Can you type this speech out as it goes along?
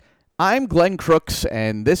I'm Glenn Crooks,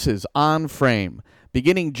 and this is On Frame.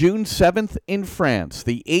 Beginning June 7th in France,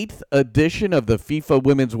 the 8th edition of the FIFA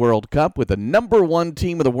Women's World Cup with the number one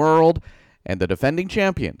team of the world and the defending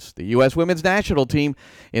champions, the U.S. women's national team,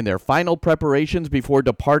 in their final preparations before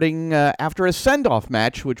departing after a send-off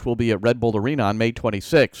match, which will be at Red Bull Arena on May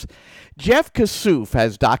 26th. Jeff Kassouf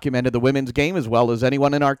has documented the women's game as well as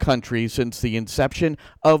anyone in our country since the inception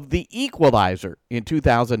of The Equalizer in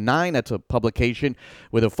 2009. That's a publication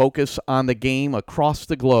with a focus on the game across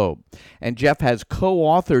the globe. And Jeff has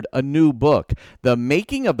co-authored a new book, The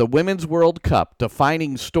Making of the Women's World Cup,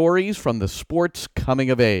 Defining Stories from the Sport's Coming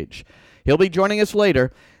of Age. He'll be joining us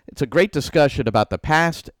later. It's a great discussion about the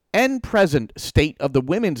past and present state of the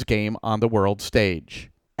women's game on the world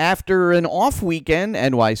stage. After an off weekend,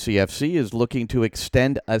 NYCFC is looking to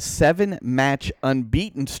extend a 7-match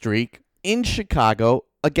unbeaten streak in Chicago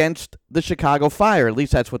against the Chicago Fire. At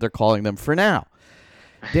least that's what they're calling them for now.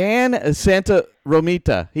 Dan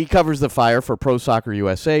Santaromita, he covers the Fire for Pro Soccer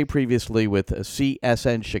USA, previously with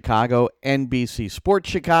CSN Chicago, NBC Sports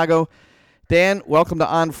Chicago. Dan, welcome to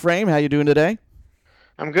On Frame. How you doing today?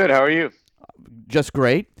 I'm good. How are you? Just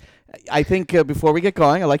great. I think before we get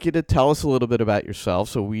going, I'd like you to tell us a little bit about yourself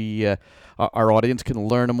so our audience can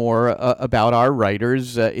learn more about our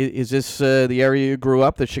writers. Is this the area you grew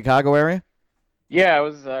up, the Chicago area?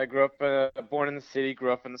 Yeah, I grew up born in the city,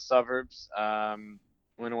 grew up in the suburbs.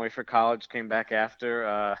 Went away for college, came back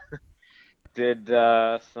after. Did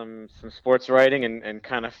some sports writing and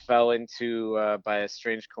kind of fell into by a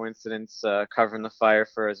strange coincidence covering the Fire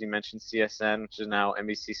for, as you mentioned, CSN, which is now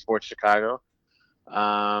NBC Sports Chicago.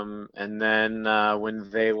 And then when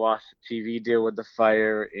they lost the TV deal with the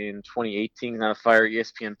Fire in 2018, now the Fire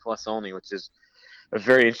ESPN Plus only, which is a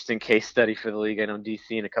very interesting case study for the league. I know DC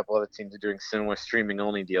and a couple other teams are doing similar streaming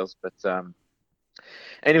only deals, but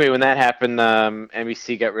anyway, when that happened,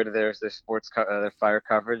 NBC got rid of their their Fire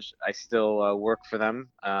coverage. I still work for them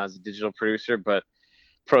as a digital producer, but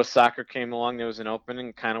Pro Soccer came along. There was an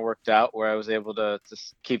opening, kind of worked out where I was able to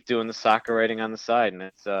keep doing the soccer writing on the side, and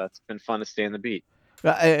it's been fun to stay in the beat.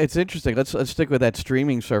 It's interesting. Let's stick with that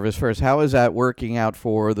streaming service first. How is that working out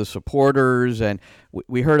for the supporters? And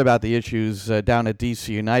we heard about the issues down at DC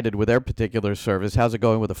United with their particular service. How's it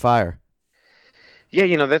going with the Fire? Yeah,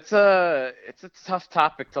 it's a tough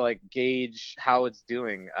topic to like gauge how it's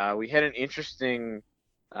doing. We had an interesting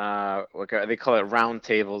they call it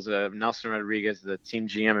roundtables. Nelson Rodriguez, the team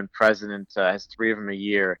GM and president, has three of them a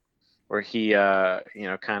year, where he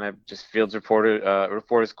kind of just fields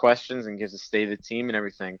reporters questions and gives a state of the team and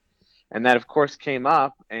everything. And that of course came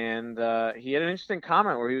up, and he had an interesting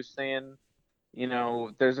comment where he was saying,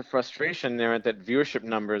 there's a frustration there that viewership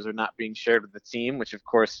numbers are not being shared with the team, which of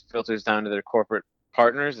course filters down to their corporate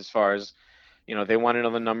partners as far as, they want to know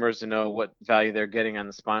the numbers to know what value they're getting on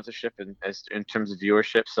the sponsorship and as in terms of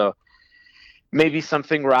viewership. So maybe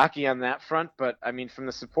something rocky on that front, but I mean, from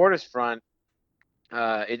the supporters front,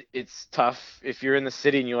 it's tough if you're in the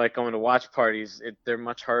city and you like going to watch parties. They're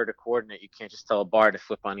much harder to coordinate. You can't just tell a bar to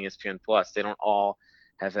flip on ESPN Plus. They don't all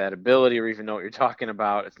have that ability or even know what you're talking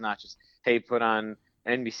about. It's not just, hey, put on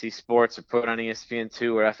NBC Sports or put on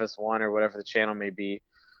ESPN2 or FS1 or whatever the channel may be.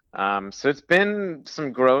 So it's been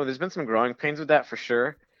there's been some growing pains with that for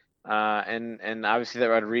sure. And obviously that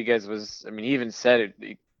Rodriguez was, I mean, he even said it,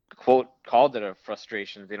 he called it a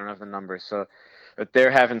frustration if they don't have the numbers. So, but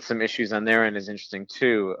they're having some issues on their end is interesting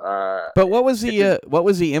too. But what was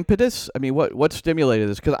the impetus? I mean, what stimulated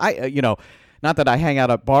this? Because not that I hang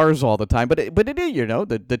out at bars all the time, but it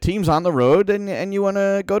is, the team's on the road and you want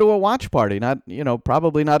to go to a watch party. Not,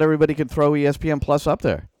 probably not everybody could throw ESPN Plus up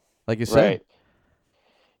there, like you said. Right.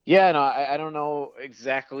 Yeah, no, I don't know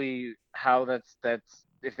exactly how that's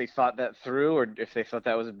if they thought that through or if they thought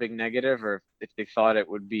that was a big negative or if they thought it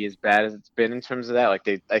would be as bad as it's been in terms of that. Like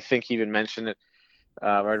I think he even mentioned it.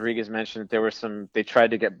 Rodriguez mentioned that they tried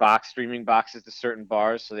to get streaming boxes to certain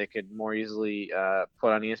bars so they could more easily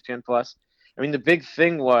put on ESPN Plus. I mean, the big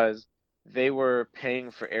thing was they were paying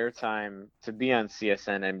for airtime to be on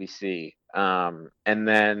CSN NBC, and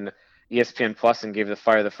then ESPN Plus and gave the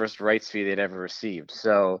Fire the first rights fee they'd ever received.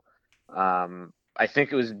 So I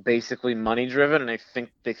think it was basically money driven, and I think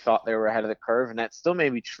they thought they were ahead of the curve, and that still may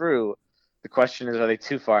be true. The question is, are they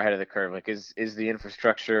too far ahead of the curve? Like, is the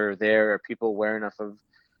infrastructure there? Are people aware enough of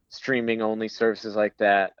streaming only services like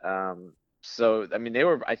that? So, I mean,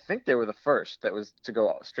 I think they were the first that was to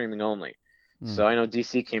go streaming only. Hmm. So I know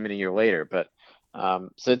DC came in a year later, but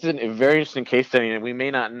so it's a very interesting case study, and we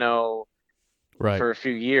may not know Right. for a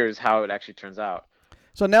few years how it actually turns out.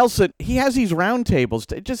 So Nelson, he has these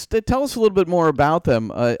roundtables. Just tell us a little bit more about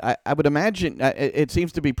them. I would imagine it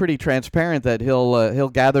seems to be pretty transparent that he'll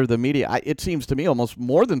gather the media. It seems to me almost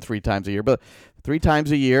more than 3 times a year, but 3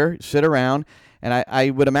 times a year, sit around, and I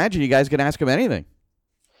would imagine you guys can ask him anything.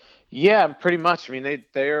 Yeah, pretty much. I mean,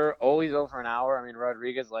 they're always over an hour. I mean,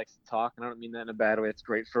 Rodriguez likes to talk, and I don't mean that in a bad way. It's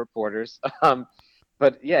great for reporters.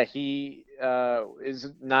 But yeah, he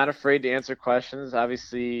is not afraid to answer questions.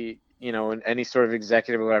 Obviously, in any sort of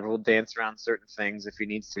executive or whatever, will dance around certain things if he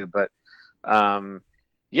needs to. But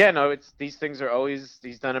yeah, no, it's these things are always.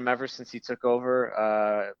 He's done them ever since he took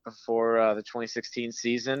over before the 2016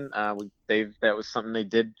 season. That was something they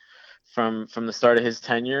did from the start of his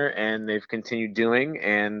tenure, and they've continued doing.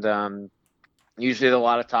 And usually, a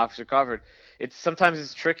lot of topics are covered. Sometimes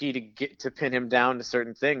it's tricky to get to pin him down to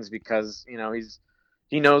certain things because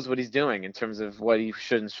he knows what he's doing in terms of what he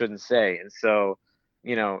should and shouldn't say. And so,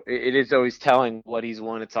 it is always telling what he's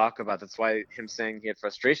willing to talk about. That's why him saying he had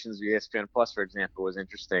frustrations with ESPN Plus, for example, was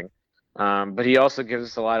interesting. But he also gives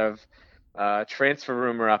us a lot of transfer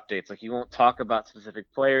rumor updates. Like, he won't talk about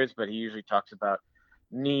specific players, but he usually talks about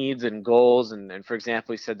needs and goals. And for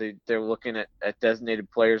example, he said they're looking at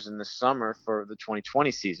designated players in the summer for the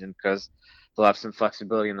 2020 season because they'll have some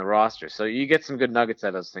flexibility in the roster. So you get some good nuggets out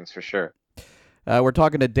of those things for sure. We're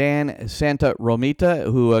talking to Dan Santaromita,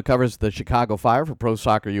 who covers the Chicago Fire for Pro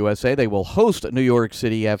Soccer USA. They will host New York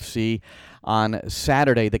City FC on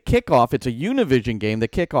Saturday. The kickoff, it's a Univision game. The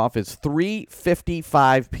kickoff is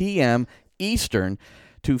 3:55 p.m. Eastern,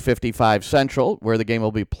 2:55 Central, where the game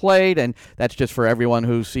will be played, and that's just for everyone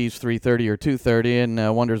who sees 3:30 or 2:30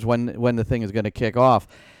 and wonders when the thing is going to kick off.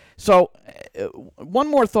 So, one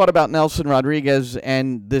more thought about Nelson Rodriguez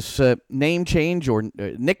and this name change or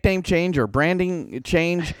nickname change or branding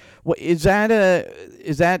change. Is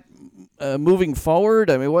that moving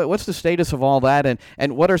forward? I mean, what's the status of all that,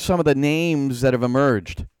 and what are some of the names that have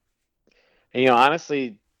emerged?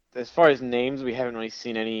 Honestly, as far as names, we haven't really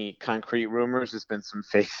seen any concrete rumors. There's been some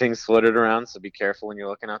fake things floated around, so be careful when you're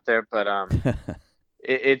looking out there. But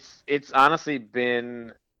it's honestly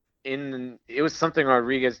been it was something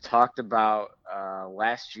Rodriguez talked about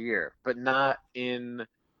last year, but not in.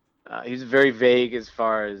 He's very vague as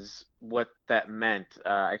far as what that meant.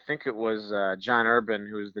 I think it was John Urban,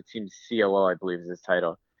 who is the team's COO, I believe is his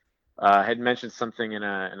title, had mentioned something in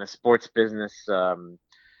a sports business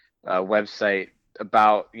website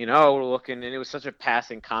about we're looking, and it was such a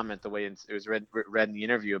passing comment the way it was read in the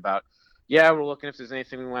interview about we're looking if there's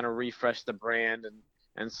anything we want to refresh the brand,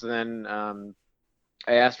 and so then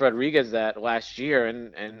I asked Rodriguez that last year,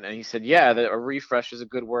 and he said a refresh is a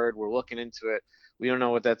good word. We're looking into it. We don't know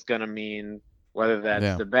what that's going to mean, whether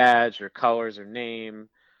that's the badge or colors or name.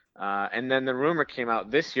 And then the rumor came out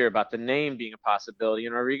this year about the name being a possibility,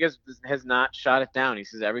 and Rodriguez has not shot it down. He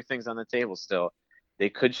says everything's on the table still. They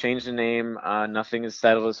could change the name. Nothing is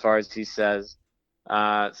settled as far as he says.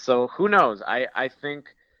 So who knows? I think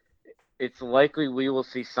it's likely we will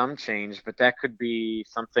see some change, but that could be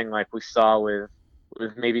something like we saw with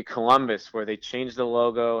maybe Columbus, where they changed the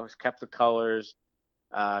logo, kept the colors,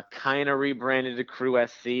 kind of rebranded to Crew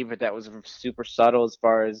SC, but that was super subtle as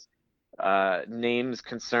far as names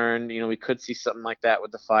concerned. We could see something like that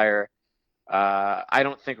with the Fire. I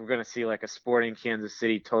don't think we're going to see like a Sporting Kansas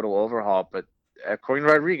City total overhaul, but according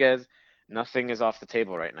to Rodriguez, nothing is off the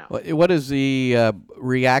table right now. What is the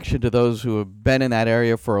reaction to those who have been in that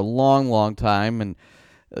area for a long, long time? And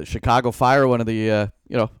Chicago Fire, one of the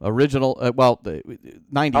original.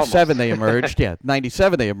 97 they emerged.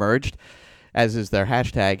 97 they emerged, as is their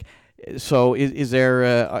hashtag. So is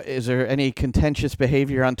there any contentious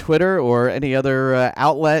behavior on Twitter or any other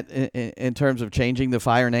outlet in terms of changing the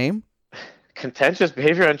Fire name? Contentious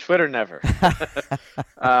behavior on Twitter, never.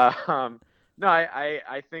 No,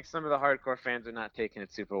 I think some of the hardcore fans are not taking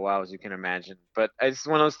it super well, as you can imagine. But it's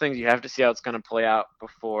one of those things you have to see how it's going to play out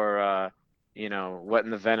before,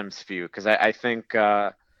 letting the Venom spew. Because I think,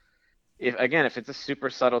 if it's a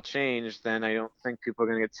super subtle change, then I don't think people are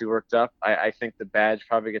going to get too worked up. I think the badge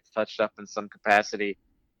probably gets touched up in some capacity.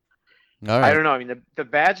 All right. I don't know. I mean, the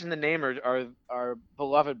badge and the name are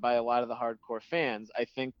beloved by a lot of the hardcore fans. I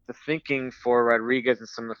think the thinking for Rodriguez and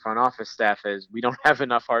some of the front office staff is we don't have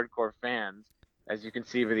enough hardcore fans, as you can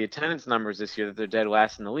see with the attendance numbers this year, that they're dead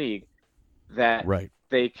last in the league, that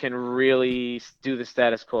they can really do the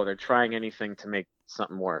status quo. They're trying anything to make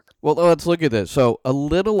something work. Well, let's look at this. So a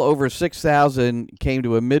little over 6,000 came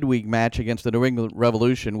to a midweek match against the New England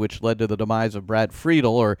Revolution, which led to the demise of Brad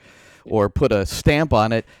Friedel, or put a stamp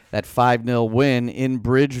on it, that 5-0 win in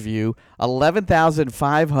Bridgeview.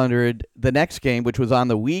 11,500 the next game, which was on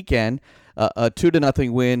the weekend, a 2-0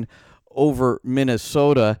 win over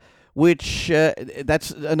Minnesota, which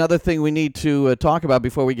that's another thing we need to talk about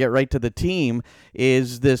before we get right to the team,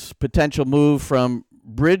 is this potential move from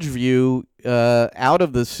Bridgeview out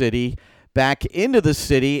of the city back into the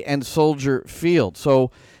city and Soldier Field.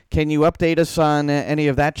 So can you update us on any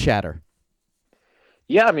of that chatter?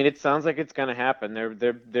 Yeah, I mean, it sounds like it's going to happen.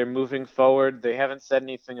 They're moving forward. They haven't said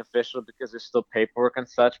anything official because there's still paperwork and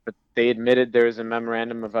such, but they admitted there is a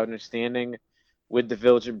memorandum of understanding with the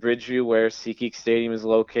Village of Bridgeview, where SeatGeek Stadium is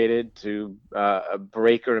located, to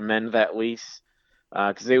break or amend that lease.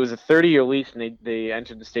 Because it was a 30-year lease, and they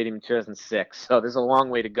entered the stadium in 2006, so there's a long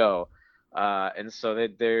way to go. And so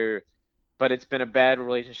they're but it's been a bad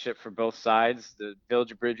relationship for both sides. The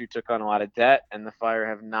Village of Bridgeview took on a lot of debt, and the Fire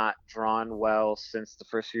have not drawn well since the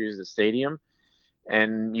first few years of the stadium.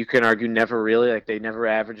 And you can argue never really, like they never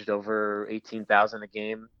averaged over 18,000 a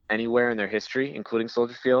game anywhere in their history, including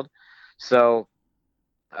Soldier Field. So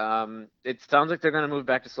it sounds like they're going to move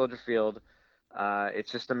back to Soldier Field.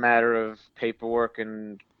 It's just a matter of paperwork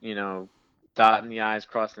and dotting the i's,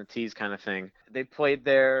 crossing the t's kind of thing. They played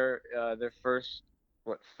their first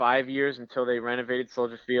 5 years until they renovated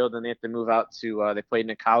Soldier Field. Then they had to move out to they played in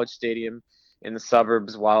a college stadium in the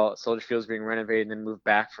suburbs while Soldier Field was being renovated, and then moved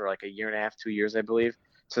back for like a year and a half, 2 years, I believe,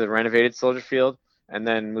 to the renovated Soldier Field, and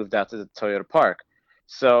then moved out to the Toyota Park.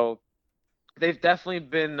 So they've definitely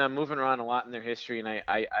been moving around a lot in their history, and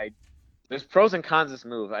there's pros and cons to this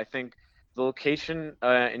move. I think the location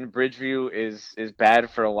in Bridgeview is bad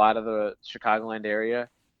for a lot of the Chicagoland area,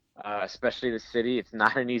 especially the city. It's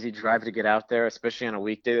not an easy drive to get out there, especially on a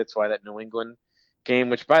weekday. That's why that New England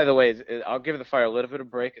game, which by the way, I'll give the Fire a little bit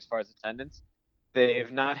of break as far as attendance.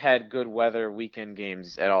 They've not had good weather weekend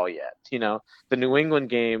games at all yet. The New England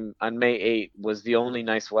game on May 8th was the only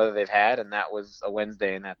nice weather they've had, and that was a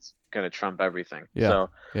Wednesday, and that's going to trump everything. Yeah,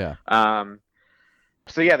 yeah.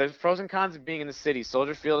 So yeah, there's pros and cons of being in the city.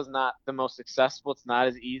 Soldier Field is not the most accessible. It's not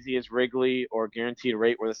as easy as Wrigley or Guaranteed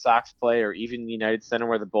Rate where the Sox play, or even United Center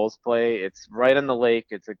where the Bulls play. It's right on the lake.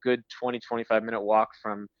 It's a good 20, 25-minute walk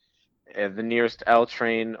from the nearest L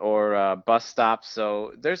train or bus stop.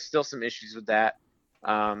 So there's still some issues with that.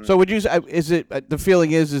 So would you? Is it the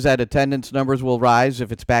feeling is that attendance numbers will rise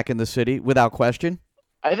if it's back in the city without question?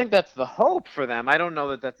 I think that's the hope for them. I don't know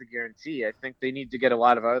that that's a guarantee. I think they need to get a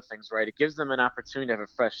lot of other things right. It gives them an opportunity to have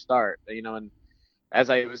a fresh start. And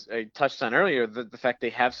as I touched on earlier, the fact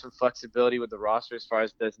they have some flexibility with the roster as far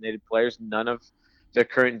as designated players. None of their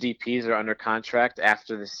current DPs are under contract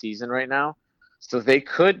after the season right now, so they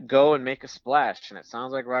could go and make a splash. And it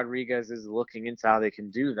sounds like Rodriguez is looking into how they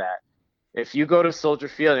can do that. If you go to Soldier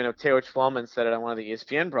Field, Taylor Twellman said it on one of the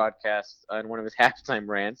ESPN broadcasts in one of his halftime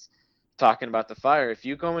rants, talking about the Fire. If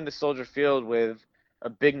you go into Soldier Field with a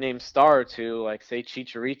big name star or two, like say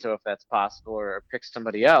Chicharito, if that's possible, or pick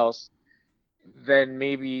somebody else, then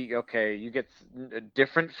maybe okay, you get a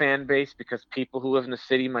different fan base because people who live in the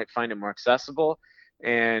city might find it more accessible,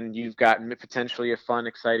 and you've got potentially a fun,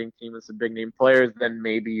 exciting team with some big name players. Then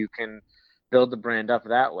maybe you can build the brand up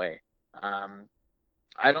that way.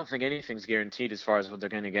 I don't think anything's guaranteed as far as what they're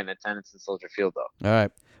going to get in attendance in Soldier Field, though. All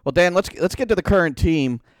right. Well, Dan, let's get to the current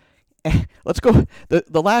team. Let's go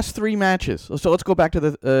the last three matches. So let's go back to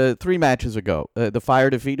the 3 matches ago. The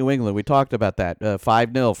Fire defeat New England. We talked about that.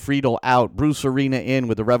 5-0. Friedel out. Bruce Arena in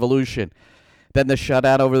with the Revolution. Then the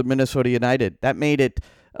shutout over the Minnesota United. That made it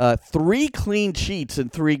 3 clean sheets in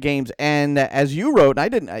 3 games. And as you wrote,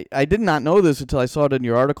 and I did not know this until I saw it in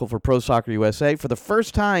your article for Pro Soccer USA. For the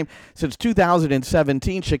first time since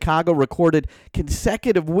 2017, Chicago recorded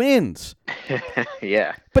consecutive wins.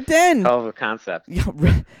 Yeah. But then, hell of a concept.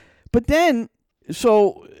 But then,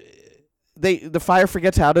 so the Fire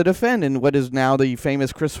forgets how to defend in what is now the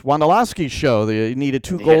famous Chris Wondolowski show. They needed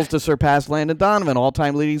 2 goals to surpass Landon Donovan,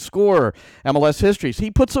 all-time leading scorer, MLS history. He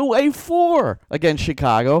puts away 4 against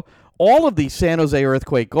Chicago. All of these San Jose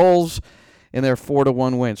Earthquake goals in their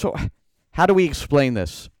 4-1 win. So how do we explain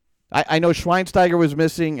this? I know Schweinsteiger was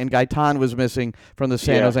missing and Gaetan was missing from the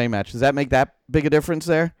San Jose match. Does that make that big a difference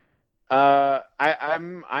there? I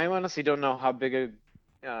honestly don't know how big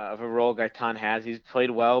of a role Gaetan has. He's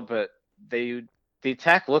played well, but the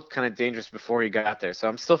attack looked kind of dangerous before he got there. So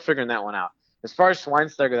I'm still figuring that one out. As far as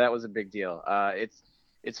Schweinsteiger, that was a big deal.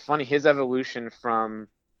 It's funny, his evolution from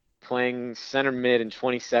playing center mid in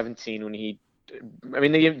 2017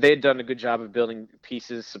 when they had done a good job of building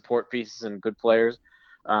pieces, support pieces, and good players.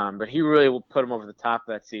 But he really put him over the top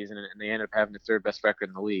that season, and they ended up having the 3rd best record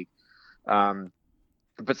in the league.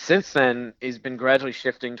 But since then, he's been gradually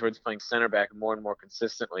shifting towards playing center back more and more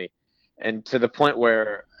consistently. and to the point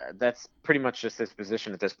where that's pretty much just his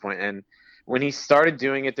position at this point. And when he started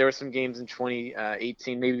doing it, there were some games in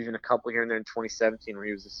 2018, maybe even a couple here and there in 2017 where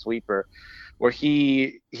he was a sweeper, where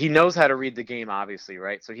he knows how to read the game, obviously,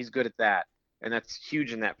 right? So he's good at that, and that's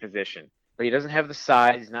huge in that position. But he doesn't have the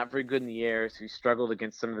size. He's not very good in the air, so he struggled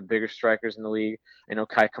against some of the bigger strikers in the league. I know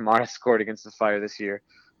Kai Kamara scored against the Fire this year,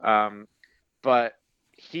 but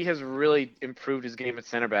he has really improved his game at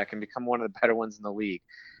center back and become one of the better ones in the league.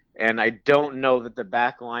 And I don't know that the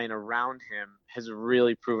back line around him has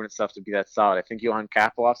really proven itself to be that solid. I think Johan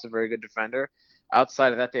Kapelov's a very good defender.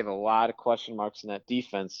 Outside of that, they have a lot of question marks in that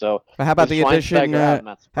defense. So how about the addition? I'm not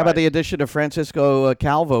How about the surprised. addition of Francisco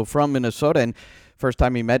Calvo from Minnesota? And first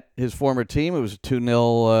time he met his former team, it was a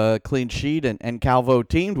 2-0 clean sheet, and Calvo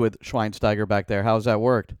teamed with Schweinsteiger back there. How's that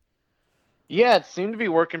worked? Yeah, it seemed to be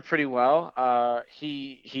working pretty well.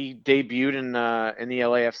 He debuted in the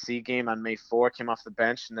LAFC game on May 4, came off the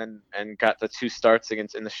bench, and got the 2 starts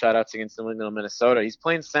in the shutouts against New England and Minnesota. He's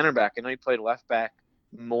playing center back. I know he played left back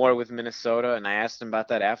more with Minnesota, and I asked him about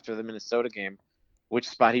that after the Minnesota game, which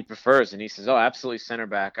spot he prefers, and he says, "Oh, absolutely center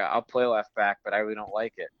back. I'll play left back, but I really don't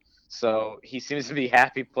like it." So he seems to be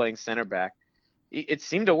happy playing center back. It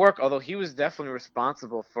seemed to work, although he was definitely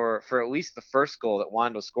responsible for at least the first goal that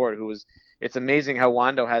Wando scored. It's amazing how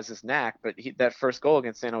Wando has this knack, but that first goal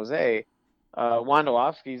against San Jose,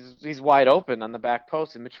 Wandolowski's he's wide open on the back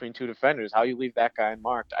post in between 2 defenders. How you leave that guy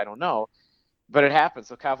unmarked, I don't know, but it happened.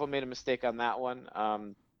 So Calvo made a mistake on that one,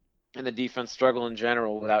 and the defense struggled in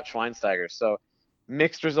general without Schweinsteiger. So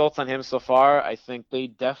mixed results on him so far. I think they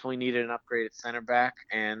definitely needed an upgrade at center back,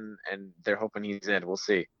 and they're hoping he's in. We'll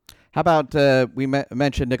see. How about we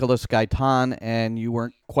mentioned Nicolas Gaitan, and you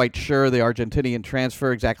weren't quite sure the Argentinian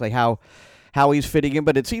transfer exactly how he's fitting in,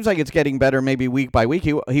 but it seems like it's getting better maybe week by week.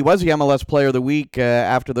 He was the MLS Player of the Week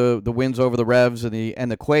after the wins over the Revs and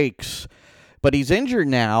the Quakes, but he's injured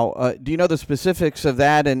now. Do you know the specifics of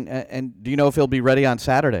that, and do you know if he'll be ready on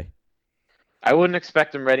Saturday? I wouldn't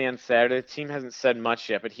expect him ready on Saturday. The team hasn't said much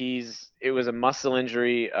yet, but it was a muscle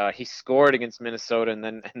injury. He scored against Minnesota and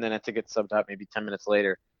then had to get subbed out maybe 10 minutes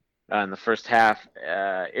later in the first half.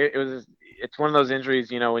 It's one of those injuries,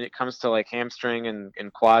 when it comes to like hamstring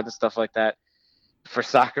and quads and stuff like that. For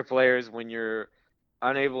soccer players, when you're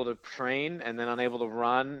unable to train and then unable to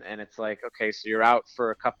run, and it's like, okay, so you're out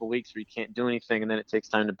for a couple weeks where you can't do anything, and then it takes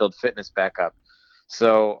time to build fitness back up.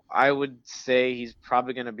 So I would say he's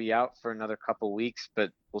probably going to be out for another couple weeks,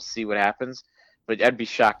 but we'll see what happens. But I'd be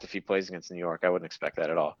shocked if he plays against New York. I wouldn't expect that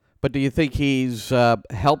at all. But do you think he's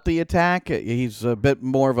helped the attack? He's a bit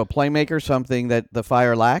more of a playmaker, something that the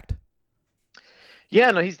Fire lacked?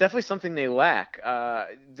 Yeah, no, he's definitely something they lack.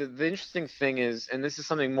 The interesting thing is, and this is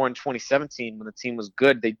something more in 2017 when the team was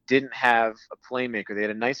good, they didn't have a playmaker. They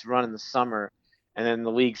had a nice run in the summer, and then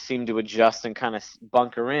the league seemed to adjust and kind of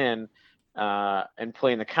bunker in and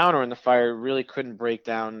play in the counter, and the Fire really couldn't break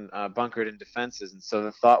down bunkered in defenses. And so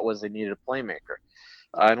the thought was they needed a playmaker.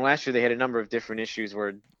 And last year they had a number of different issues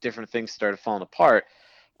where different things started falling apart.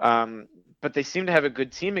 But they seem to have a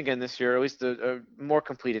good team again this year, or at least a more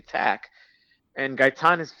complete attack. And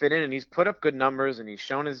Gaitan has fit in, and he's put up good numbers, and he's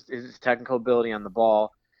shown his technical ability on the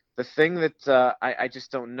ball. The thing that I just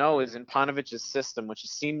don't know is in Panovic's system, which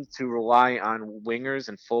seems to rely on wingers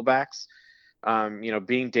and fullbacks,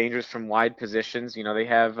 being dangerous from wide positions. They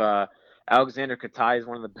have Alexander Katai is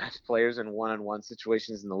one of the best players in one-on-one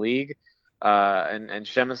situations in the league. And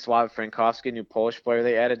Przemysław Frankowski, a new Polish player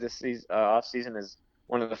they added this offseason, is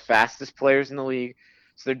one of the fastest players in the league.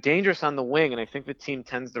 So they're dangerous on the wing, and I think the team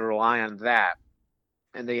tends to rely on that.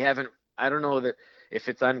 And they haven't – I don't know that if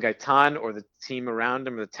it's on Gaitan or the team around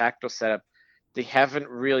him or the tactical setup, they haven't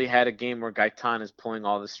really had a game where Gaitan is pulling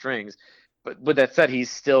all the strings. But with that said,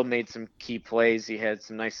 he's still made some key plays. He had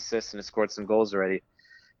some nice assists and has scored some goals already.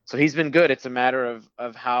 So he's been good. It's a matter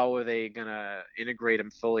of how are they going to integrate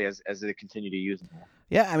him fully as they continue to use him.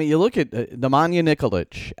 Yeah, I mean, you look at Nemanja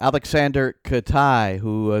Nikolic, Alexander Katai,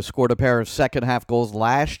 who scored a pair of second-half goals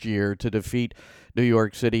last year to defeat New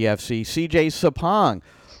York City FC, CJ Sapong,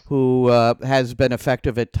 who has been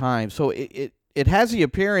effective at times. So it has the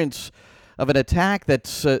appearance of an attack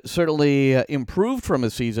that's certainly improved from a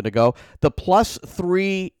season ago. The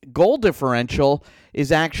 +3 goal differential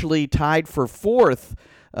is actually tied for fourth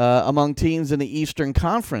among teams in the Eastern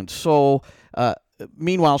Conference. So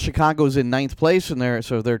meanwhile, Chicago's in ninth place, and they're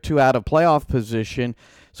 2 out of playoff position.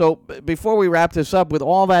 So before we wrap this up, with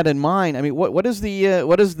all that in mind, I mean, what is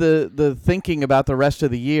the thinking about the rest of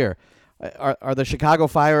the year? Are the Chicago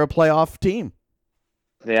Fire a playoff team?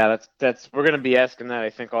 Yeah, that's we're gonna be asking that, I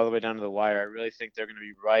think, all the way down to the wire. I really think they're gonna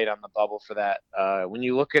be right on the bubble for that. When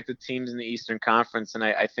you look at the teams in the Eastern Conference, and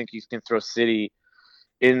I think you can throw City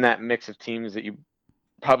in that mix of teams that you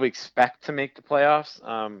probably expect to make the playoffs.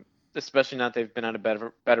 Especially now that they've been on a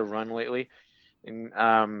better run lately. And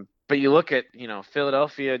but you look at,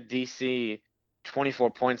 Philadelphia, DC,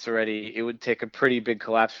 24 points already. It would take a pretty big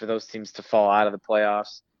collapse for those teams to fall out of the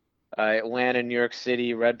playoffs. Atlanta, New York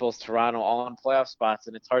City, Red Bulls, Toronto, all in playoff spots,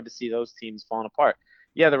 and it's hard to see those teams falling apart.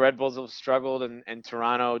 Yeah, the Red Bulls have struggled, and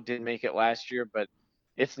Toronto didn't make it last year, but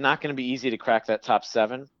it's not going to be easy to crack that top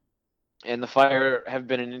seven. And the Fire have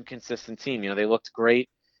been an inconsistent team. They looked great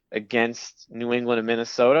against New England and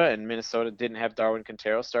Minnesota didn't have Darwin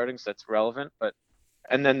Quintero starting, so that's relevant. But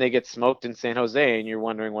and then they get smoked in San Jose, and you're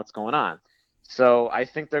wondering what's going on. So I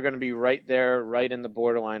think they're going to be right there, right in the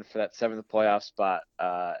borderline for that seventh playoff spot.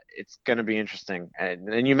 It's going to be interesting.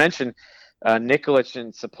 And you mentioned Nikolic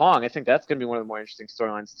and Sapong. I think that's going to be one of the more interesting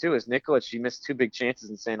storylines too. Is Nikolic? He missed two big chances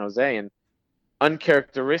in San Jose, and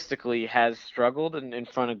uncharacteristically has struggled in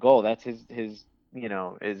front of goal. That's his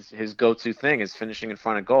go-to thing is finishing in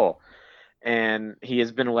front of goal, and he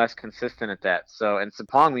has been less consistent at that. So, and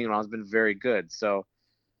Sapong, meanwhile, has been very good. So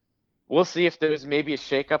we'll see if there's maybe a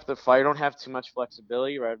shakeup. The Fire don't have too much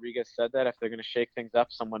flexibility. Rodriguez said that if they're going to shake things up,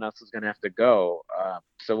 someone else is going to have to go.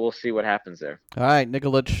 So we'll see what happens there. All right,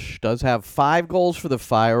 Nikolic does have 5 goals for the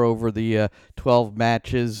Fire over the 12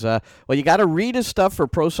 matches. Well, you got to read his stuff for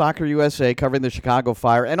Pro Soccer USA covering the Chicago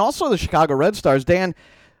Fire and also the Chicago Red Stars. Dan,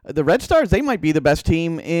 the Red Stars, they might be the best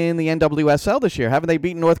team in the NWSL this year. Haven't they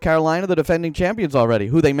beaten North Carolina, the defending champions already,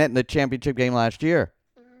 who they met in the championship game last year?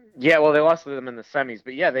 Yeah, well, they lost to them in the semis,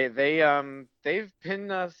 but yeah, they've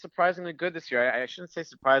been surprisingly good this year. I shouldn't say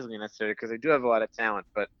surprisingly necessarily because they do have a lot of talent,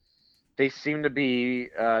 but they seem to be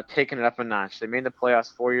taking it up a notch. They made the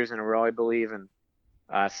playoffs 4 years in a row, I believe, and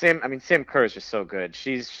Sam Kerr is just so good.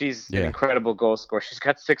 She's an Yeah. incredible goal scorer. She's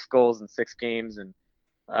got 6 goals in 6 games, and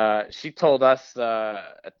she told us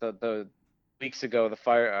at the weeks ago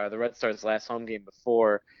the Red Stars' last home game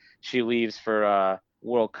before she leaves for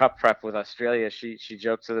World Cup prep with Australia. She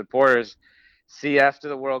joked to the reporters, "See you after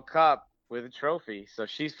the World Cup with a trophy." So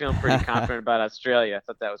she's feeling pretty confident about Australia. I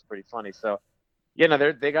thought that was pretty funny. So yeah,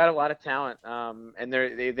 no, they got a lot of talent, and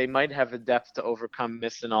they might have the depth to overcome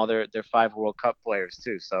missing all their 5 World Cup players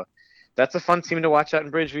too. So that's a fun team to watch out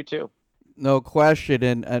in Bridgeview too. No question.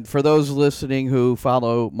 And for those listening who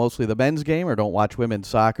follow mostly the men's game or don't watch women's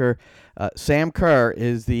soccer, Sam Kerr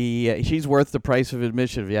is she's worth the price of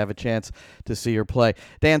admission if you have a chance to see her play.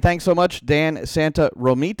 Dan, thanks so much. Dan Santa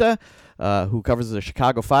Romita, who covers the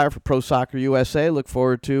Chicago Fire for Pro Soccer USA. Look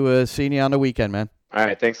forward to seeing you on the weekend, man. All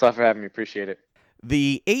right, thanks a lot for having me. Appreciate it.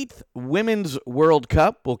 The 8th Women's World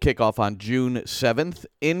Cup will kick off on June 7th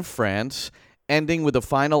in France, ending with a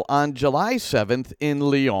final on July 7th in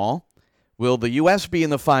Lyon. Will the U.S. be in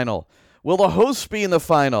the final? Will the hosts be in the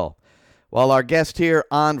final? Well, our guest here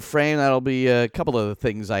on Frame, that'll be a couple of the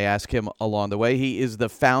things I ask him along the way. He is the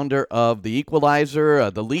founder of The Equalizer,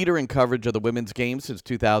 the leader in coverage of the women's game since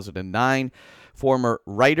 2009, former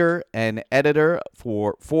writer and editor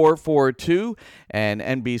for 442 and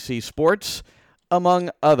NBC Sports, among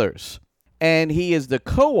others. And he is the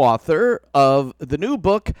co-author of the new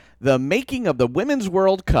book, The Making of the Women's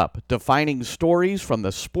World Cup, Defining Stories from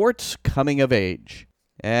the Sport's Coming of Age.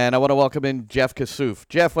 And I want to welcome in Jeff Kassouf.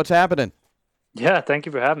 Jeff, what's happening? Yeah, thank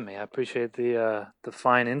you for having me. I appreciate the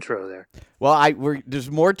fine intro there. Well, there's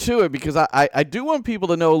more to it because I do want people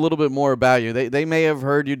to know a little bit more about you. They may have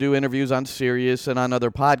heard you do interviews on Sirius and on other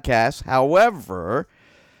podcasts. However,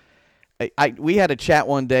 we had a chat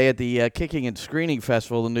one day at the Kicking and Screening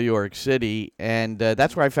Festival in New York City, and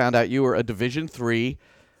that's where I found out you were a Division III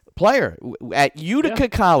player at Utica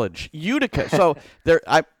College. Utica. So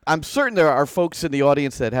I'm certain there are folks in the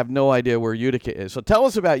audience that have no idea where Utica is. So tell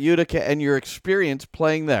us about Utica and your experience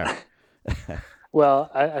playing there.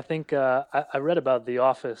 Well, I think I read about The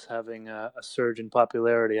Office having a surge in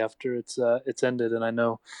popularity after it's ended, and I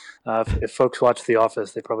know if folks watch The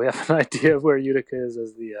Office, they probably have an idea of where Utica is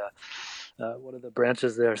as the one of the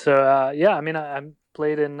branches there. So yeah, I mean, I'm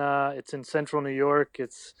played in it's in Central New York.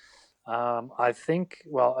 It's I think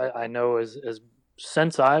I know as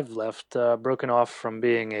since I've left, broken off from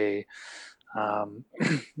being a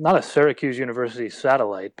not a Syracuse University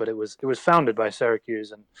satellite, but it was founded by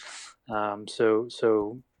Syracuse, and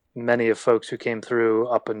so many of folks who came through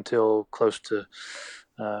up until close to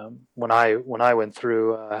when I went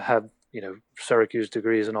through had Syracuse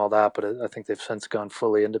degrees and all that, but I think they've since gone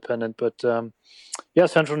fully independent. But yeah,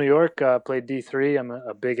 Central New York, played D3. I'm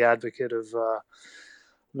a big advocate of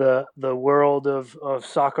the world of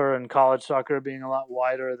soccer and college soccer being a lot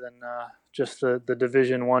wider than just the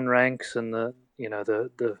Division One ranks and the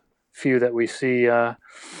few that we see at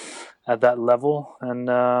that level. And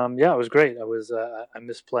it was great. I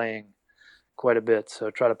miss playing quite a bit,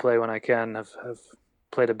 so try to play when I can. Have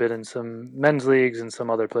played a bit in some men's leagues and some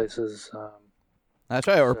other places. That's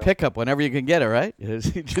right, or pick up whenever you can get it, right?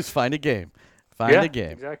 Just find a game. Find a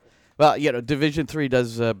game. Exactly. Well, Division III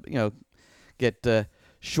does, get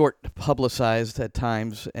short publicized at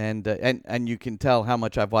times, and you can tell how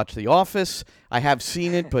much I've watched The Office. I have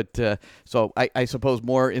seen it, but so I suppose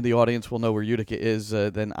more in the audience will know where Utica is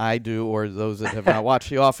than I do, or those that have not watched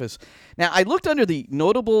The Office. Now, I looked under the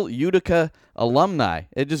notable Utica alumni.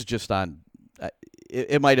 It is just on.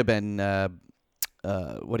 It might have been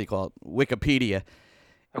what do you call it? Wikipedia.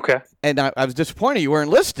 Okay. And I was disappointed you weren't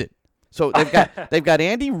listed. So they've got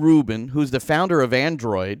Andy Rubin, who's the founder of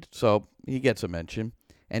Android, so he gets a mention,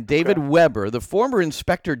 and David Weber, the former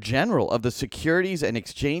Inspector General of the Securities and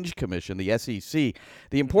Exchange Commission, the SEC.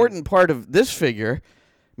 The important part of this figure,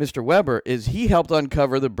 Mr. Weber, is he helped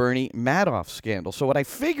uncover the Bernie Madoff scandal. So what I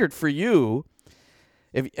figured for you,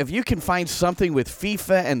 if you can find something with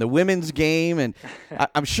FIFA and the women's game, and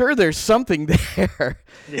I'm sure there's something there.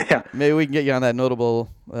 Yeah. Maybe we can get you on that notable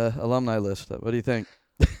alumni list. What do you think?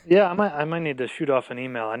 Yeah, I might need to shoot off an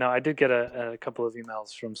email. I know I did get a couple of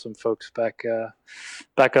emails from some folks back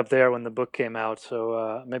up there when the book came out.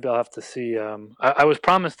 So maybe I'll have to see. I was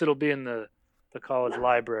promised it'll be in the college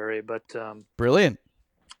library, but Brilliant.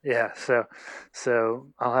 Yeah, so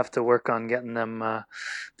I'll have to work on getting them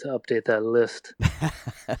to update that list.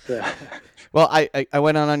 Well, I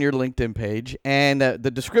went on your LinkedIn page, and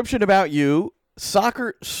the description about you.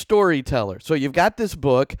 Soccer storyteller. So you've got this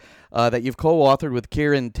book that you've co-authored with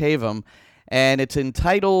Kieran Tavam, and it's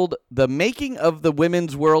entitled The Making of the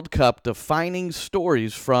Women's World Cup, Defining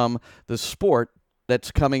Stories from the Sport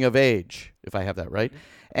That's Coming of Age, if I have that right.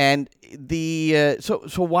 And the so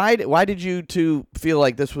why did you two feel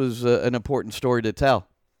like this was an important story to tell?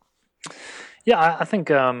 Yeah, I think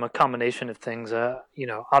a combination of things.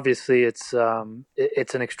 Obviously it's an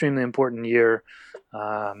extremely important year,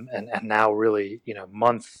 and now really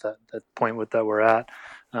month at that point that we're at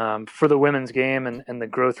for the women's game and the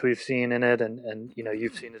growth we've seen in it, and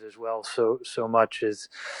you've seen it as well. So much is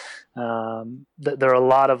there are a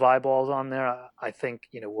lot of eyeballs on there. I think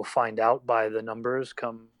we'll find out by the numbers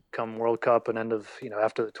come World Cup and end of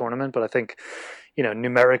after the tournament. But I think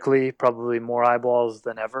numerically probably more eyeballs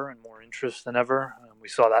than ever and more interest than ever. We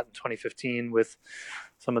saw that in 2015 with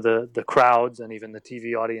some of the crowds and even the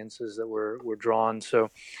TV audiences that were drawn.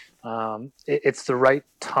 So it's the right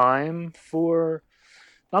time for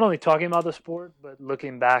not only talking about the sport, but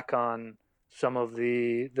looking back on some of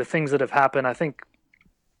the things that have happened. I think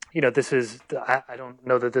this is, I don't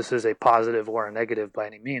know that this is a positive or a negative by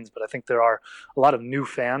any means, but I think there are a lot of new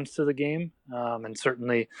fans to the game. And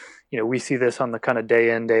certainly, we see this on the kind of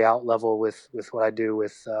day in, day out level with what I do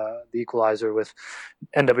with the Equalizer, with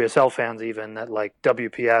NWSL fans, even that like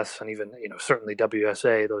WPS and even, certainly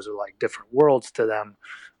WSA, those are like different worlds to them.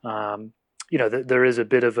 There is a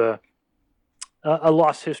bit of a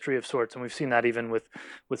lost history of sorts, and we've seen that even with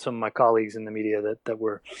some of my colleagues in the media that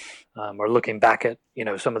were are looking back at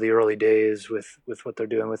some of the early days with what they're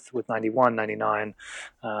doing with 91, 99.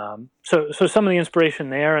 So some of the inspiration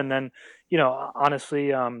there, and then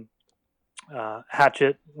honestly,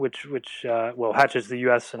 Hatchet, which Hatchet's the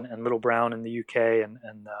U.S. and Little Brown in the U.K.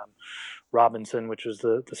 and Robinson, which was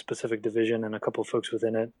the specific division, and a couple of folks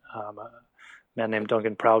within it. Man named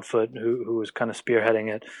Duncan Proudfoot, who was kind of spearheading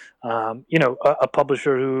it. A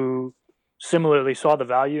publisher who similarly saw the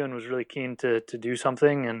value and was really keen to do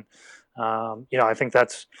something. And, I think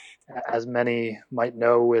that's, as many might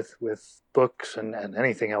know with books and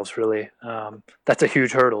anything else really, that's a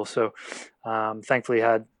huge hurdle. So thankfully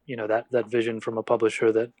had, that vision from a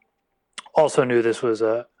publisher that also knew this was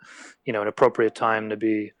an appropriate time to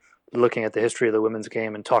be looking at the history of the women's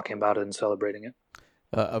game and talking about it and celebrating it.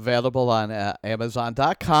 Available on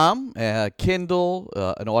Amazon.com, Kindle,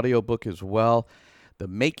 an audiobook as well. The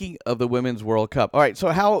Making of the Women's World Cup. All right, so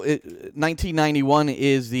 1991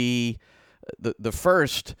 is the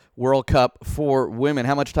first World Cup for women.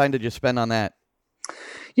 How much time did you spend on that?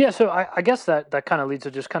 Yeah, so I guess that kind of leads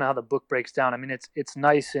to just kind of how the book breaks down. I mean, it's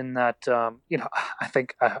nice in that, I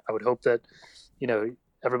think I would hope that,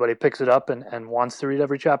 everybody picks it up and wants to read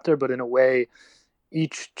every chapter, but in a way,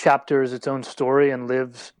 each chapter is its own story and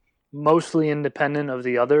lives mostly independent of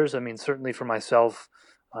the others. I mean, certainly for myself,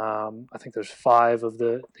 I think there's 5 of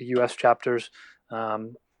the U.S. chapters.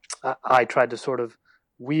 I tried to sort of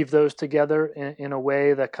weave those together in a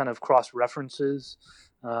way that kind of cross-references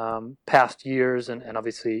past years and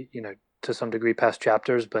obviously, to some degree past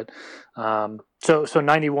chapters. But so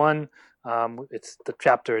 91, it's the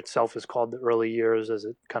chapter itself is called The Early Years, as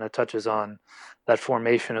it kind of touches on that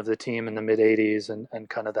formation of the team in the mid 80s and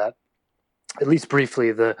kind of that, at least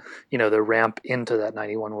briefly, the ramp into that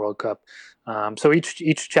 91 World Cup. So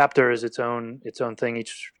each chapter is its own thing.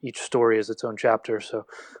 Each story is its own chapter. So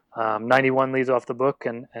 91 leads off the book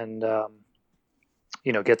and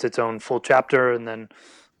gets its own full chapter and then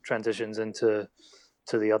transitions into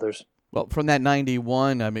the others. Well, from that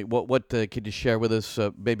 91, I mean, what could you share with us?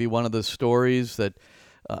 Maybe one of the stories that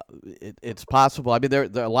it's possible. I mean, there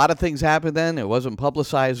a lot of things happened then. It wasn't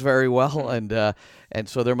publicized very well, and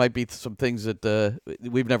so there might be some things that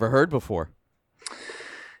we've never heard before.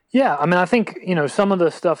 Yeah, I mean, I think some of the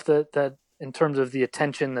stuff that in terms of the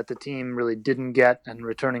attention that the team really didn't get, and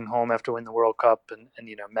returning home after winning the World Cup, and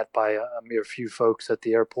met by a mere few folks at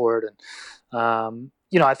the airport, and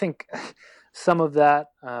I think some of that,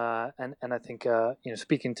 and I think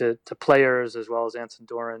speaking to players as well as Anson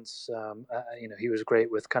Dorrance, he was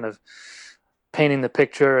great with kind of painting the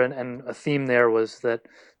picture, and a theme there was that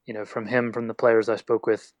from the players I spoke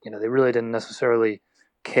with, they really didn't necessarily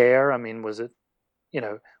care. I mean, was it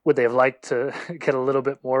would they have liked to get a little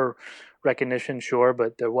bit more recognition? Sure,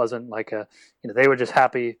 but there wasn't like they were just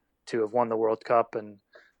happy to have won the World Cup, and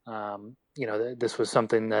this was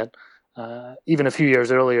something that. Even a few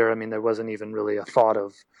years earlier, I mean, there wasn't even really a thought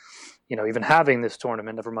of, even having this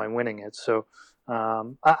tournament, never mind winning it. So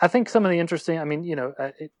I think some of the interesting, I mean,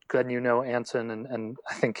 Glenn, Anson, and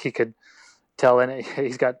I think he could tell, and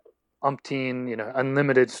he's got umpteen,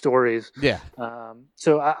 unlimited stories. Yeah.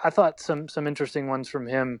 So I thought some interesting ones from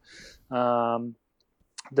him.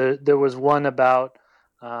 There was one about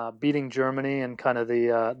beating Germany and kind of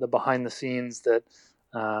the behind the scenes that.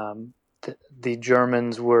 The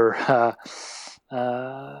Germans were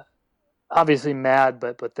obviously mad,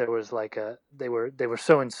 but there was they were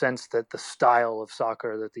so incensed that the style of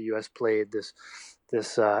soccer that the U.S. played, this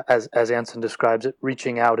as Anson describes it,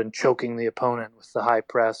 reaching out and choking the opponent with the high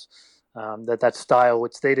press, that style,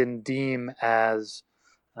 which they didn't deem as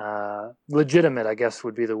legitimate, I guess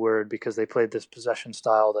would be the word, because they played this possession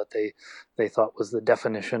style that they thought was the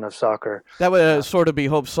definition of soccer. That would sort of be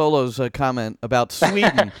Hope Solo's comment about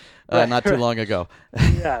Sweden not too long ago.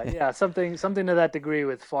 yeah, something to that degree,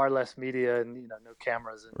 with far less media and no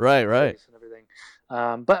cameras and right and everything.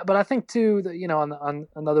 But I think too that on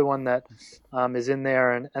another one that is in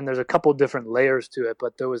there, and there's a couple different layers to it,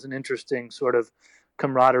 but there was an interesting sort of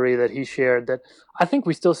camaraderie that he shared that I think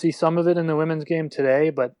we still see some of it in the women's game today,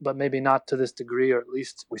 but maybe not to this degree, or at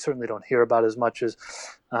least we certainly don't hear about as much as,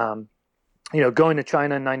 going to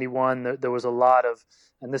China in 91, there was a lot of,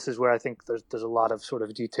 and this is where I think there's a lot of sort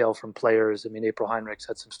of detail from players. I mean, April Heinrichs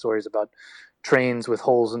had some stories about trains with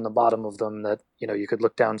holes in the bottom of them that, you could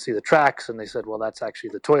look down and see the tracks, and they said, well, that's actually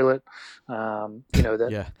the toilet.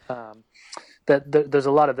 There's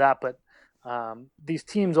a lot of that, but these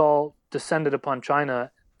teams all descended upon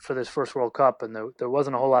China for this first World Cup, and there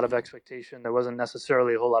wasn't a whole lot of expectation. There wasn't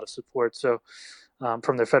necessarily a whole lot of support, so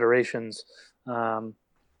from their federations.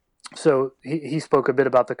 So he spoke a bit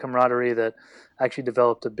about the camaraderie that actually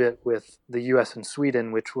developed a bit with the U.S. and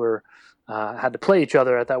Sweden, which were had to play each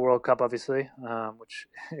other at that World Cup, obviously, which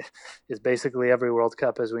is basically every World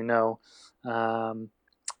Cup, as we know, and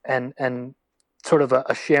sort of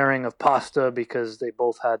a sharing of pasta, because they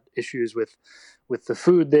both had issues with the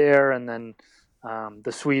food there, and then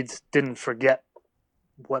the Swedes didn't forget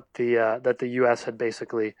what that the U.S. had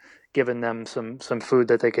basically given them some food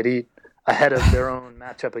that they could eat ahead of their own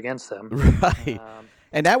matchup against them. Right,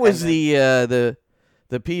 and that was the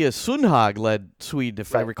Pia Sundhage led Sweden,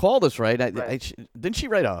 if I recall this right. Didn't she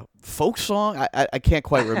write a folk song? I can't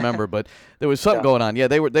quite remember, but there was something going on. Yeah,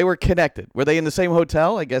 they were connected. Were they in the same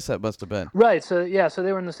hotel? I guess that must have been. Right. So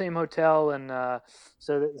they were in the same hotel, and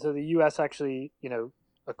so the U.S. actually,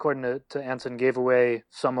 according to Anson, gave away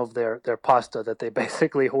some of their pasta that they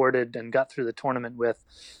basically hoarded and got through the tournament with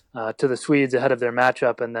to the Swedes ahead of their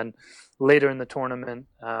matchup, and then later in the tournament,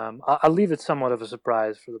 I'll leave it somewhat of a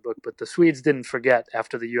surprise for the book, but the Swedes didn't forget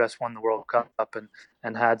after the U.S. won the World Cup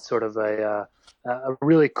and had sort of a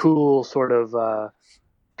really cool sort of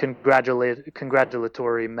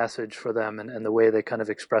congratulatory message for them, and the way they kind of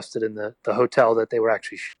expressed it in the hotel that they were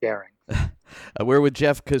actually sharing. We're with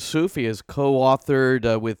Jeff Kassouf. He has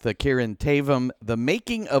co-authored with Kieran Tavam, The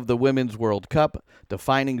Making of the Women's World Cup,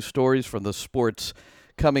 Defining Stories from the Sport's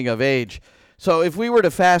Coming of Age. So if we were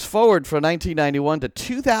to fast forward from 1991 to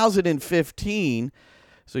 2015,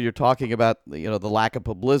 So you're talking about the lack of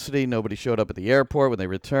publicity. Nobody showed up at the airport when they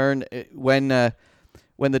returned. When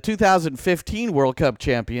the 2015 World Cup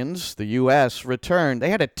champions, the U.S., returned, they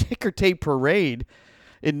had a ticker tape parade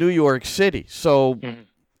in New York City. So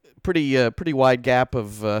pretty wide gap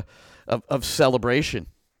of celebration.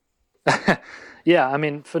 Yeah, I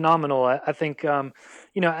mean, phenomenal. I think, and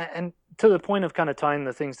to the point of kind of tying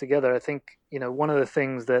the things together, I think, one of the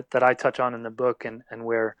things that I touch on in the book and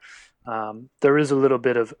where there is a little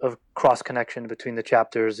bit of cross connection between the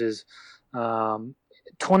chapters is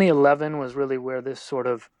 2011 was really where this sort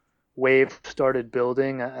of wave started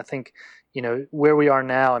building. I think, where we are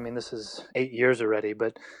now, I mean, this is 8 years already,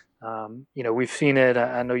 but, we've seen it.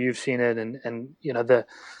 I know you've seen it. And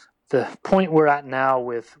the point we're at now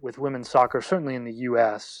with women's soccer, certainly in the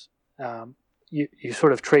U.S., you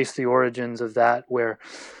sort of trace the origins of that, where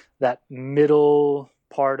that middle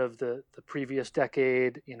part of the previous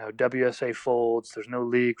decade, WSA folds, there's no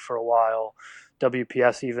league for a while,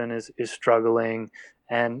 WPS even is struggling,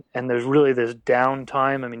 and there's really this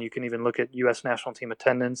downtime. I mean, you can even look at U.S. national team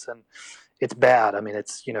attendance, and it's bad. I mean,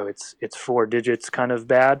 it's 4 digits kind of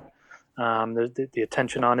bad. The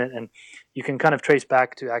attention on it, and you can kind of trace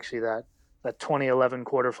back to actually that 2011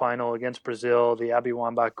 quarterfinal against Brazil, the Abby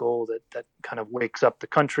Wambach goal that kind of wakes up the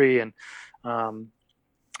country. And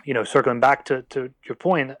circling back to your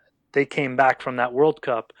point, they came back from that World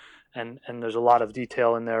Cup, and there's a lot of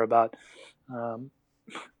detail in there about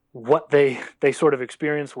what they sort of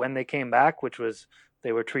experienced when they came back, which was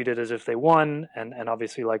they were treated as if they won, and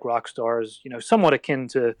obviously like rock stars, somewhat akin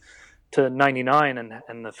to 99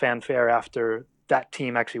 and the fanfare after that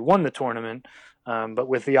team actually won the tournament, but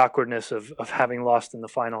with the awkwardness of having lost in the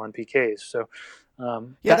final on PKs. So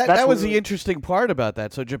that was the interesting part about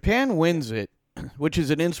that. So Japan wins it, which is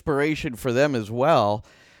an inspiration for them as well,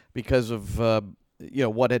 because of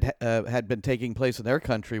what had been taking place in their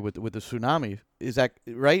country with the tsunami. Is that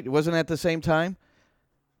right? Wasn't that the same time?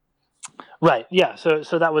 Right. Yeah. So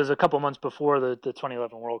that was a couple months before the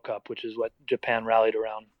 2011 World Cup, which is what Japan rallied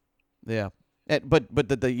around. Yeah, but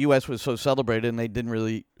the U.S. was so celebrated, and they didn't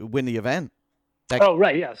really win the event. Oh,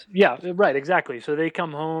 right, yes. Yeah, right, exactly. So they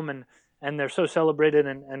come home, and they're so celebrated,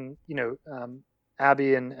 and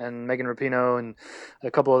Abby and Megan Rapinoe and a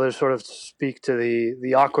couple others sort of speak to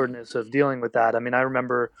the awkwardness of dealing with that. I mean, I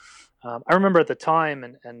remember at the time,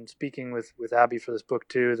 and speaking with Abby for this book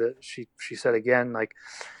too, that she said again, like,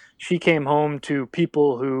 she came home to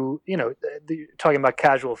people who, talking about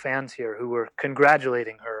casual fans here, who were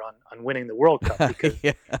congratulating her on winning the World Cup, because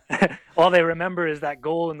all they remember is that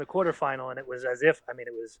goal in the quarterfinal, and it was as if, I mean,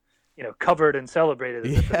 it was, covered and celebrated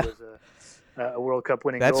as if it was a World Cup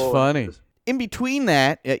winning goal. That's funny. In between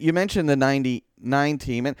that, you mentioned the 99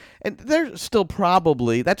 team, and they're still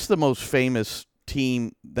probably, that's the most famous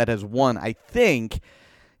team that has won, I think.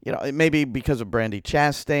 Maybe because of Brandi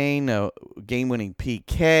Chastain, game-winning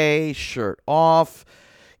PK, shirt off.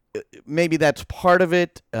 Maybe that's part of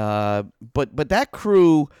it. But that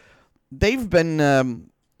crew, they've been.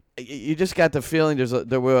 You just got the feeling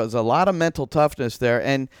there was a lot of mental toughness there,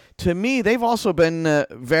 and to me, they've also been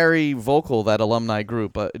very vocal. That alumni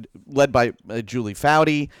group, led by Julie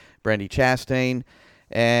Foudy, Brandi Chastain,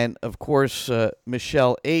 and of course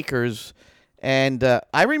Michelle Akers. And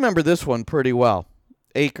I remember this one pretty well.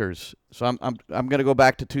 Akers. So I'm going to go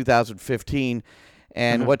back to 2015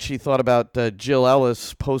 and what she thought about Jill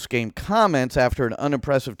Ellis post-game comments after an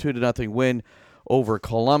unimpressive 2-0 win over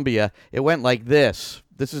Colombia. It went like this.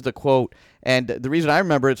 This is the quote. And the reason I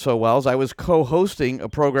remember it so well is I was co-hosting a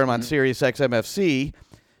program on Sirius XM-FC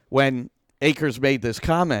when Akers made this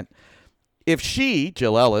comment. If she,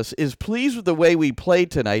 Jill Ellis, is pleased with the way we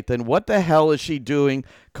played tonight, then what the hell is she doing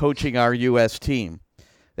coaching our U.S. team?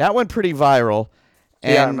 That went pretty viral.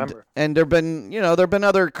 And, yeah, I remember. And there've been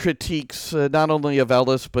other critiques, not only of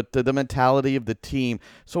Ellis, but the mentality of the team.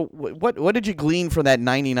 So what did you glean from that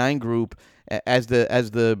 99 group as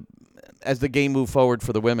the game moved forward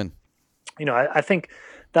for the women? I think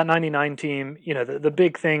that 99 team, the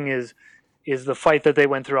big thing is the fight that they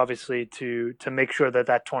went through, obviously, to make sure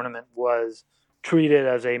that tournament was treated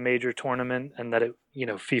as a major tournament, and that it,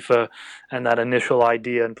 FIFA and that initial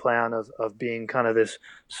idea and plan of being kind of this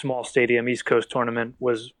small stadium East Coast tournament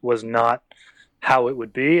was not how it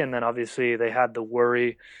would be. And then obviously they had the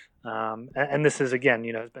worry, and this is, again,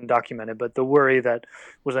 it's been documented, but the worry that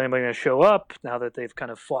was anybody going to show up now that they've kind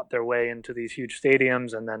of fought their way into these huge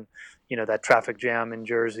stadiums, and then, that traffic jam in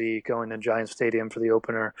Jersey, going to Giant Stadium for the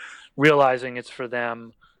opener, realizing it's for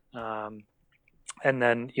them. And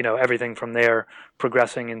then, everything from there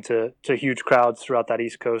progressing into huge crowds throughout that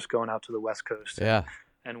East Coast, going out to the West Coast, yeah,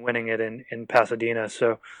 and winning it in Pasadena.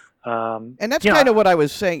 So, And that's kind of what I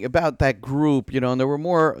was saying about that group, and there were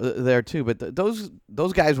more there too. But those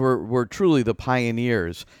guys were truly the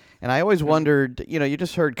pioneers. And I always wondered, you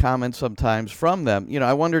just heard comments sometimes from them.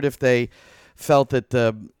 I wondered if they felt that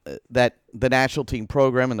that the national team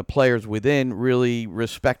program and the players within really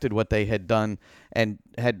respected what they had done and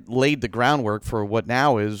had laid the groundwork for what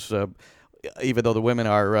now is. Even though the women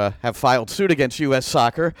have filed suit against U.S.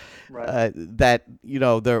 Soccer, right. That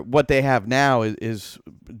what they have now is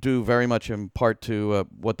due very much in part to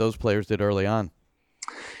what those players did early on.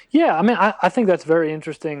 Yeah, I mean, I think that's very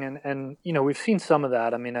interesting, and we've seen some of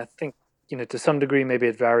that. I mean, I think to some degree maybe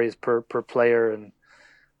it varies per player, and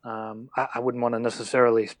I wouldn't want to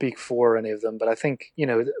necessarily speak for any of them, but I think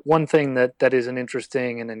one thing that is an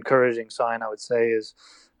interesting and encouraging sign, I would say, is.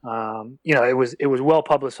 It was well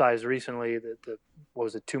publicized recently that what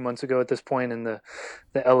was it, 2 months ago at this point in the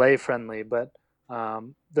LA friendly, but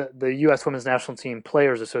the U.S. Women's National Team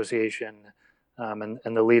Players Association and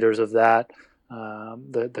the leaders of that,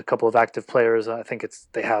 the couple of active players, I think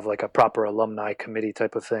they have like a proper alumni committee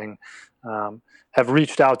type of thing, have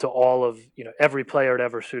reached out to all of every player to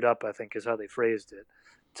ever suit up, I think is how they phrased it,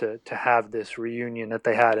 to have this reunion that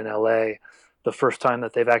they had in LA. The first time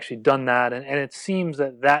that they've actually done that. And it seems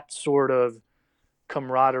that sort of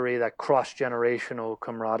camaraderie, that cross-generational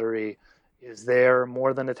camaraderie is there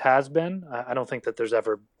more than it has been. I don't think that there's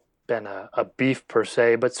ever been a beef per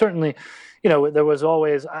se, but certainly, there was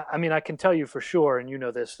always, I mean, I can tell you for sure, and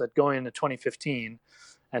this, that going into 2015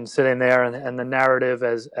 and sitting there and the narrative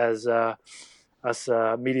as us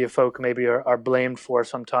media folk maybe are blamed for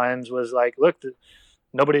sometimes was like, look, the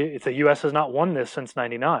U.S. has not won this since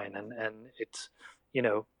 '99, and it's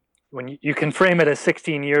when you can frame it as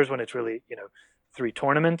 16 years when it's really 3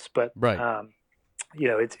 tournaments, but right.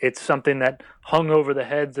 It's something that hung over the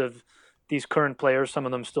heads of these current players, some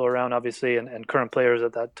of them still around obviously, and current players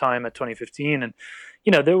at that time at 2015, and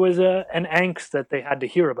there was an angst that they had to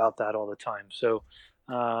hear about that all the time. So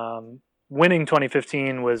winning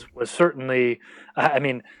 2015 was certainly, I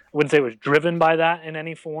mean, I wouldn't say it was driven by that in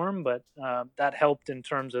any form, but that helped in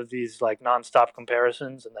terms of these like nonstop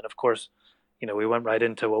comparisons. And then, of course, we went right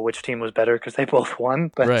into which team was better because they both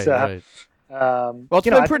won. But right. Well, it's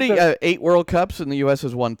been pretty 8 World Cups, and the U.S.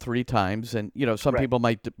 has won 3 times, and some people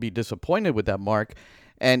might be disappointed with that mark,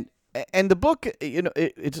 and the book,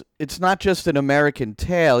 it's not just an American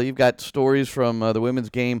tale. You've got stories from the women's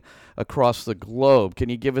game across the globe. Can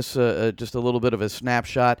you give us just a little bit of a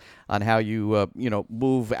snapshot on how you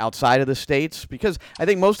move outside of the States? Because I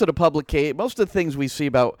think most of the things we see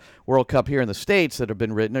about World Cup here in the States that have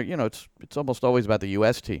been written, it's almost always about the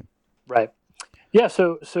U.S. team. Right. Yeah.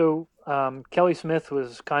 So Kelly Smith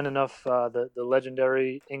was kind enough, the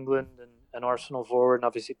legendary England and Arsenal forward, and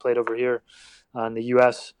obviously played over here in the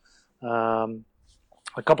U.S.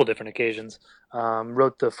 A couple different occasions,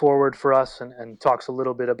 wrote the foreword for us and talks a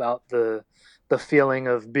little bit about the feeling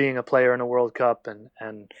of being a player in a World Cup,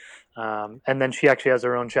 and then she actually has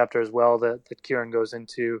her own chapter as well that Kieran goes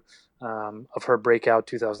into, of her breakout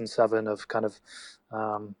 2007 of kind of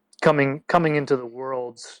coming into the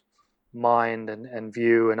world's mind and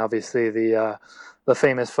view, and obviously the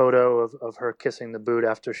famous photo of her kissing the boot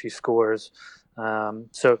after she scores.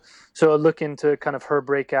 So a look into kind of her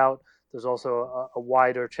breakout. There's also a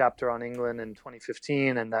wider chapter on England in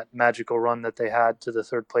 2015 and that magical run that they had to the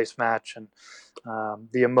 3rd place match, and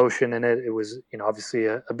the emotion in it. It was obviously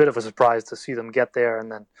a bit of a surprise to see them get there,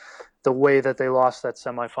 and then the way that they lost that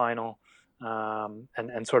semifinal,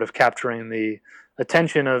 and sort of capturing the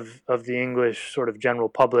attention of the English sort of general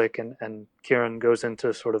public, and Kieran goes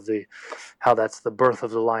into sort of how that's the birth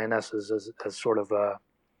of the Lionesses as sort of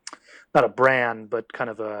not a brand, but kind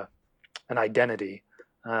of an identity.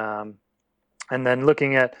 And then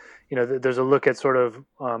looking at, there's a look at sort of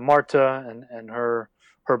Marta and her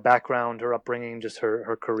background, her upbringing, just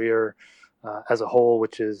her career as a whole,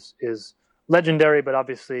 which is legendary. But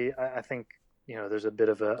obviously, I think there's a bit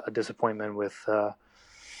of a disappointment with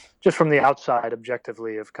just from the outside,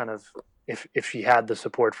 objectively, of kind of if she had the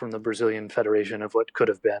support from the Brazilian Federation of what could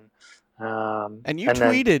have been. And you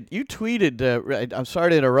tweeted. I'm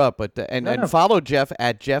sorry to interrupt, but and follow Jeff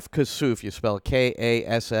at Jeff Kassouf. You spell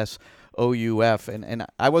Kassouf, and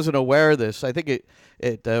I wasn't aware of this. I think it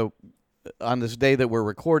on this day that we're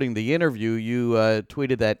recording the interview, you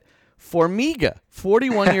tweeted that Formiga,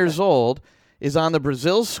 41 years old, is on the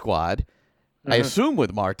Brazil squad. Mm-hmm. I assume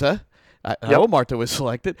with Marta. I know Marta was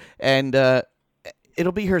selected, and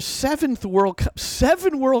it'll be her 7th World Cup.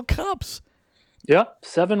 7 World Cups. Yeah,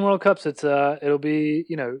 7 World Cups. It'll be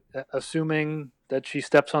assuming that she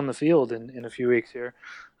steps on the field in a few weeks here.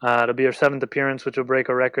 It'll be her 7th appearance, which will break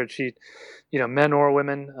a record. She, men or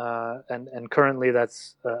women, and currently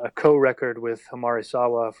that's a co-record with Homari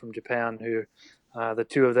Sawa from Japan, who the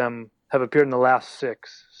two of them have appeared in the last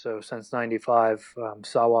 6. So since '95,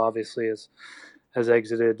 Sawa obviously has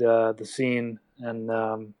exited the scene, and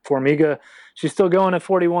Formiga, she's still going at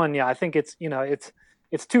 41. Yeah, I think it's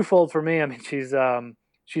twofold for me. I mean,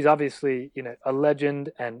 she's obviously a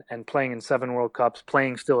legend and playing in 7 World Cups,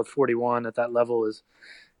 playing still at 41 at that level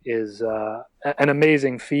is an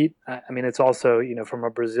amazing feat. I mean, it's also from a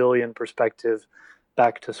Brazilian perspective,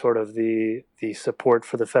 back to sort of the support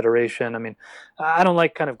for the federation. I mean, I don't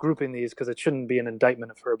like kind of grouping these because it shouldn't be an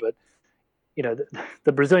indictment of her, but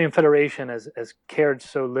the Brazilian Federation has cared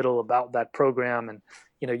so little about that program, and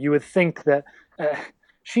you would think that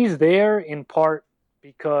she's there in part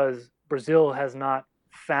because Brazil has not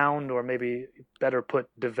found, or maybe better put,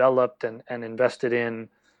 developed and invested in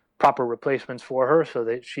proper replacements for her, so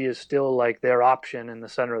that she is still like their option in the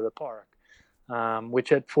center of the park.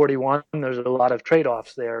 Which at 41, there's a lot of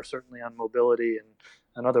trade-offs there, certainly on mobility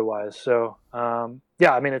and otherwise. So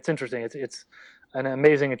yeah, I mean, it's interesting. It's an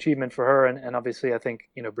amazing achievement for her, and obviously I think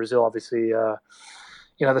Brazil obviously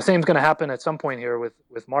the same's going to happen at some point here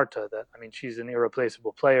with Marta. That, I mean, she's an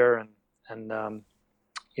irreplaceable player, and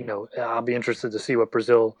I'll be interested to see what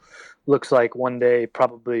Brazil looks like one day,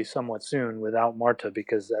 probably somewhat soon, without Marta,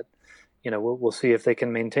 because that we'll see if they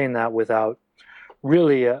can maintain that without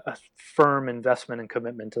really a firm investment and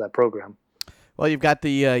commitment to that program. Well, you've got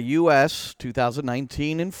the U.S.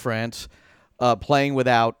 2019 in France playing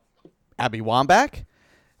without Abby Wambach,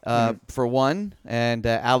 for one, and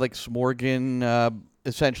Alex Morgan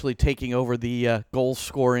essentially taking over the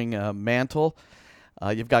goal-scoring mantle.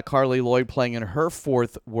 You've got Carly Lloyd playing in her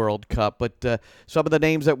 4th World Cup, but some of the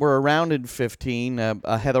names that were around in 15,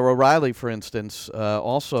 Heather O'Reilly, for instance,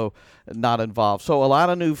 also not involved. So a lot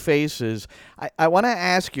of new faces. I want to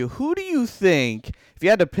ask you, who do you think, if you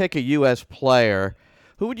had to pick a U.S. player,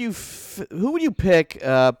 who would you pick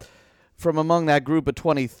from among that group of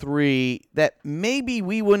 23 that maybe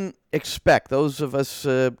we wouldn't expect, those of us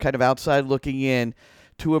kind of outside looking in,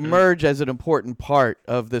 to emerge as an important part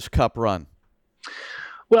of this Cup run?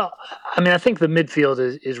 Well, I mean, I think the midfield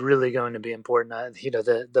is really going to be important.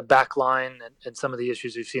 The back line and some of the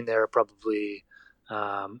issues we've seen there are probably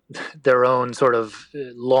their own sort of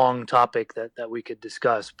long topic that we could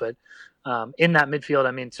discuss. But in that midfield,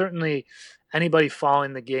 I mean, certainly anybody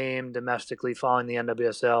following the game domestically, following the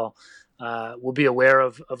NWSL, will be aware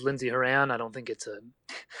of Lindsey Horan. I don't think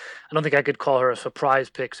I could call her a surprise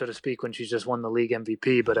pick, so to speak, when she's just won the league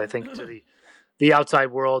MVP. But I think to the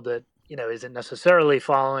outside world that isn't necessarily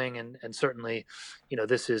following, and certainly,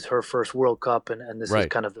 this is her first World Cup, and this is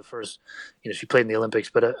kind of the first, she played in the Olympics,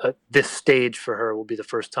 but this stage for her will be the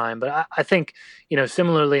first time. But I think,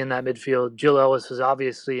 similarly in that midfield, Jill Ellis has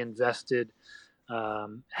obviously invested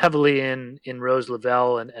heavily in Rose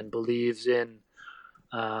Lavelle and believes in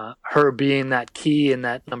her being that key in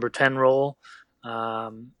that number 10 role.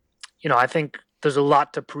 I think there's a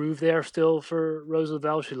lot to prove there still for Rose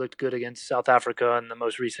Lavelle. She looked good against South Africa in the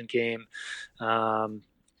most recent game.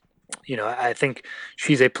 I think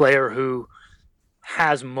she's a player who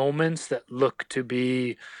has moments that look to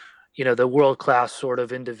be, the world-class sort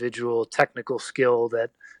of individual technical skill that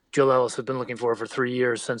Jill Ellis has been looking for 3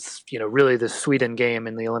 years, since, really the Sweden game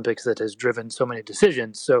in the Olympics that has driven so many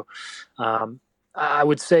decisions. So, I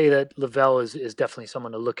would say that Lavelle is definitely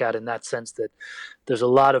someone to look at in that sense, that there's a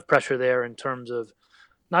lot of pressure there in terms of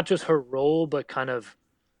not just her role, but kind of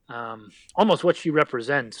almost what she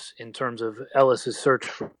represents in terms of Ellis's search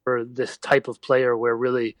for this type of player, where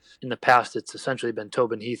really in the past it's essentially been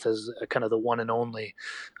Tobin Heath as kind of the one and only.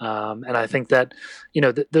 And I think that,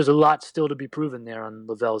 there's a lot still to be proven there on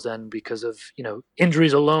Lavelle's end, because of,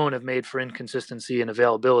 injuries alone have made for inconsistency and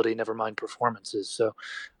availability, never mind performances. So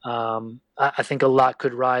I think a lot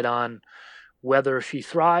could ride on whether she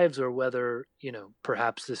thrives, or whether,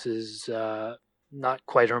 perhaps this is not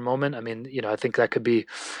quite her moment. I mean, I think that could be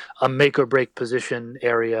a make or break position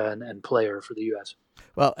area and player for the U.S.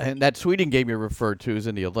 Well, and that Sweden game you referred to is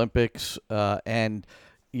in the Olympics, and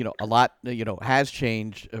a lot has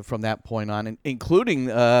changed from that point on, including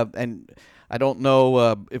and I don't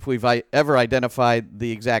know if we've ever identified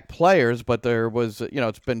the exact players, but there was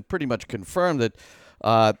it's been pretty much confirmed that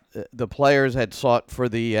the players had sought for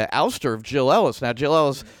the ouster of Jill Ellis. Now, Jill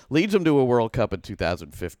Ellis leads them to a World Cup in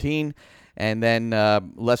 2015. And then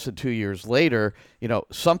less than 2 years later,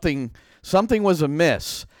 something was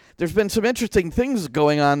amiss. There's been some interesting things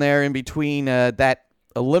going on there in between that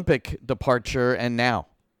Olympic departure and now.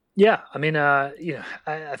 Yeah, I mean, I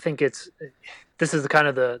think this is the kind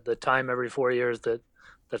of the time every 4 years that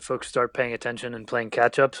folks start paying attention and playing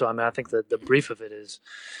catch up. So I mean, I think that the brief of it is,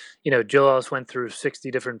 Jill Ellis went through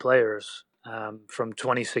 60 different players from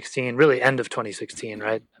 2016, really end of 2016,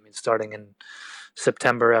 right? I mean, starting in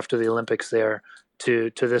September after the Olympics there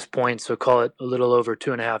to this point. So call it a little over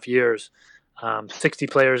 2.5 years. 60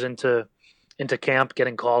 players into camp,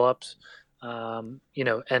 getting call ups, and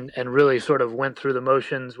really sort of went through the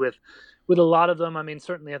motions with a lot of them. I mean,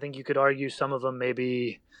 certainly I think you could argue some of them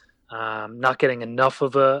maybe not getting enough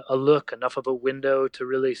of a look, enough of a window to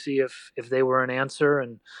really see if they were an answer.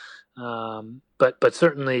 And but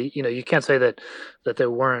certainly, you can't say that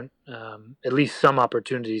there weren't at least some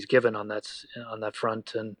opportunities given on that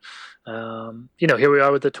front. And here we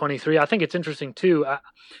are with the 23. I think it's interesting too.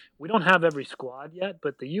 We don't have every squad yet,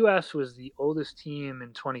 but the U.S. was the oldest team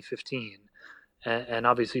in 2015, and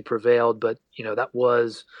obviously prevailed. But that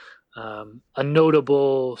was a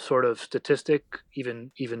notable sort of statistic,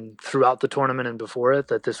 even throughout the tournament and before it,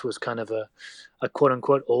 that this was kind of a quote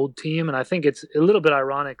unquote old team. And I think it's a little bit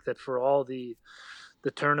ironic that for all the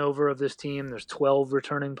turnover of this team, there's 12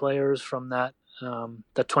 returning players from that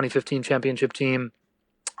 2015 championship team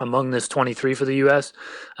among this 23 for the U.S.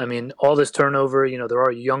 I mean, all this turnover, there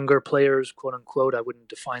are younger players, quote unquote. I wouldn't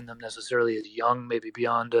define them necessarily as young, maybe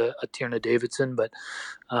beyond a Tierna Davidson, but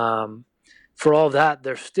for all that,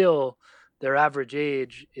 their average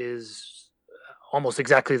age is almost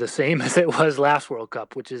exactly the same as it was last World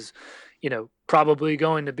Cup, which is, probably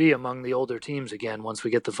going to be among the older teams again once we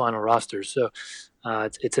get the final rosters. So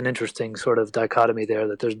it's an interesting sort of dichotomy there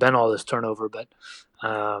that there's been all this turnover, but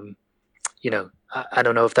I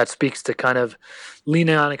don't know if that speaks to kind of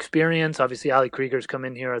leaning on experience. Obviously, Ali Krieger's come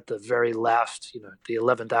in here at the very last, the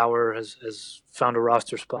 11th hour has found a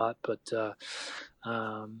roster spot, but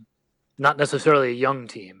not necessarily a young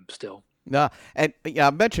team still. No, and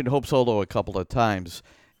I mentioned Hope Solo a couple of times,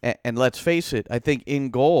 and let's face it, I think in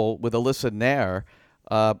goal with Alyssa Nair,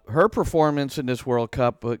 her performance in this World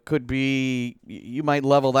Cup could be, you might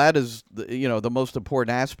level that as the most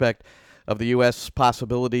important aspect of the U.S.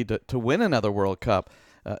 possibility to win another World Cup.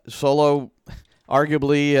 Solo,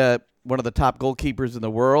 arguably one of the top goalkeepers in the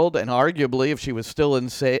world, and arguably, if she was still in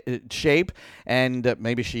shape, and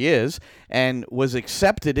maybe she is, and was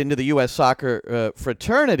accepted into the U.S. soccer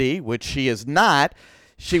fraternity, which she is not,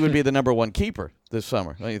 she would be the number one keeper this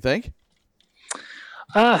summer, don't you think?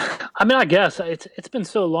 I mean, I guess it's been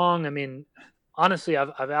so long. I mean, honestly,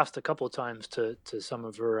 I've asked a couple of times to some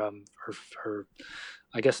of her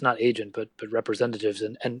I guess not agent, but representatives,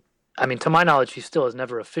 and I mean, to my knowledge, she still has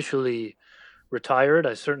never officially retired.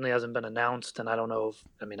 I certainly hasn't been announced, and I don't know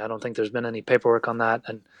I don't think there's been any paperwork on that,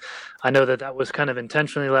 and I know that was kind of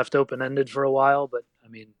intentionally left open-ended for a while, but I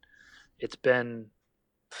mean, it's been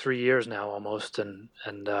 3 years now almost, and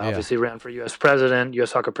obviously ran for U.S. president,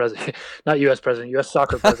 U.S. soccer president, not U.S. president, U.S.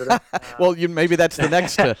 soccer president. Well, maybe that's the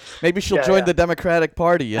next. Maybe she'll join the Democratic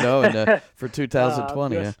Party, for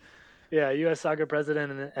 2020. U.S. soccer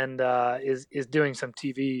president, and is doing some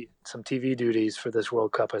TV duties for this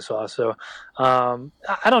World Cup, I saw. So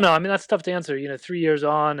I don't know. I mean, that's tough to answer. 3 years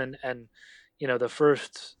on, and the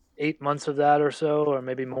first 8 months of that or so, or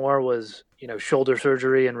maybe more, was shoulder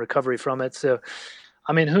surgery and recovery from it. So,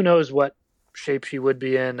 I mean, who knows what shape she would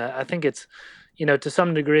be in? I think it's, to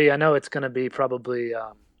some degree, I know it's going to be probably,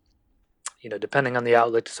 depending on the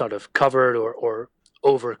outlet, sort of covered or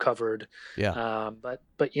over covered. Yeah. But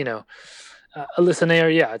Alyssa Nair,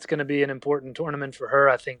 it's going to be an important tournament for her.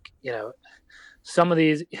 I think, some of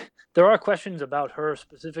these, there are questions about her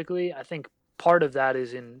specifically. I think part of that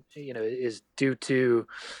is is due to,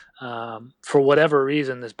 for whatever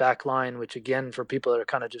reason, this back line, which again, for people that are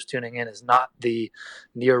kind of just tuning in, is not the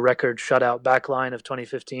near record shutout back line of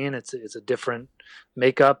 2015. It's a different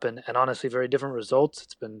makeup and honestly very different results.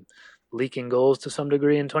 It's been leaking goals to some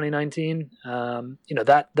degree in 2019.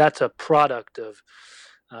 That's a product of,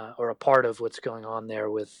 or a part of what's going on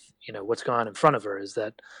there with, what's going on in front of her, is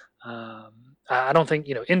that I don't think,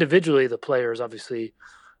 individually the players obviously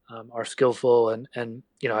are skillful, and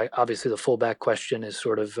obviously the fullback question is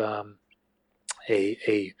sort of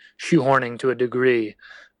a shoehorning to a degree,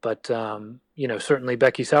 but certainly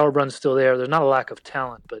Becky Sauerbrun's still there. There's not a lack of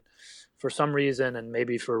talent, but for some reason, and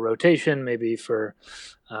maybe for rotation, maybe for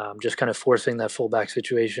just kind of forcing that fullback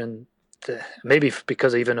situation, maybe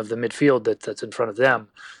because even of the midfield that's in front of them,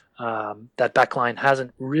 that back line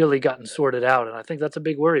hasn't really gotten sorted out, and I think that's a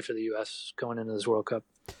big worry for the U.S. going into this World Cup.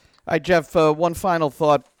 All right, Jeff, one final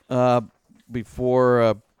thought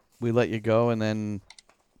before we let you go, and then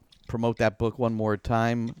promote that book one more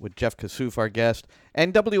time with Jeff Kassouf, our guest.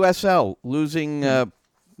 NWSL losing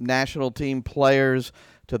national team players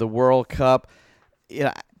to the World Cup.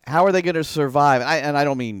 how are they going to survive? And I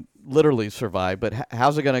don't mean literally survive, but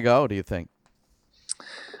how's it going to go, do you think?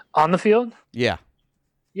 On the field? Yeah.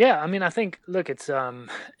 Yeah, I mean, I think, look, it's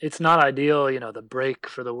not ideal, the break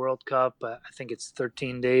for the World Cup. I think it's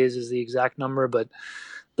 13 days is the exact number, but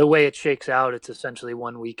the way it shakes out, it's essentially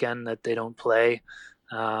one weekend that they don't play.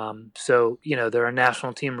 So, there are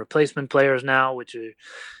national team replacement players now, which are,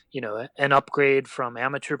 an upgrade from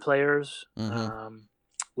amateur players,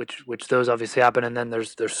 which those obviously happen. And then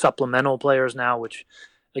there's supplemental players now, which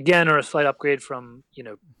again are a slight upgrade from,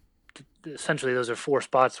 essentially those are 4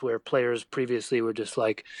 spots where players previously were just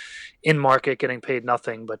like in market getting paid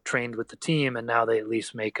nothing but trained with the team, and now they at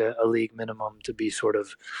least make a league minimum to be sort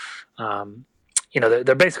of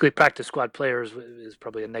they're basically practice squad players, is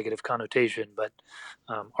probably a negative connotation, but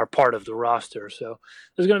are part of the roster. So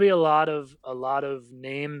there's going to be a lot of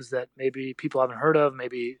names that maybe people haven't heard of,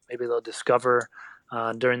 maybe they'll discover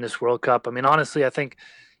during this World Cup. I mean, honestly, I think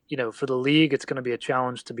for the league it's going to be a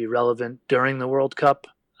challenge to be relevant during the World Cup.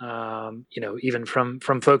 Even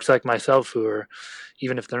from folks like myself who are,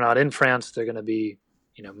 even if they're not in France, they're going to be,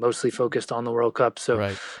 mostly focused on the World Cup. So,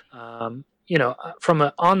 right. From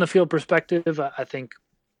an on the field perspective, I think,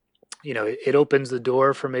 it opens the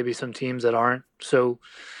door for maybe some teams that aren't so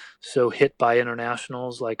hit by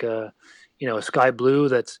internationals, like a Sky Blue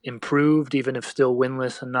that's improved, even if still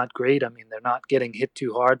winless and not great. I mean, they're not getting hit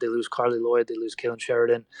too hard. They lose Carly Lloyd, they lose Kaylin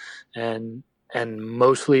Sheridan, and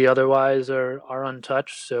mostly otherwise are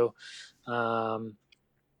untouched. So, so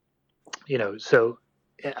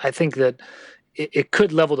I think that it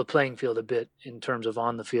could level the playing field a bit in terms of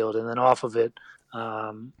on the field, and then off of it,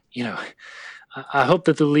 I hope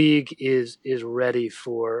that the league is ready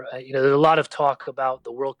for, there's a lot of talk about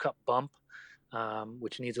the World Cup bump,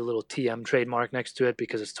 which needs a little TM trademark next to it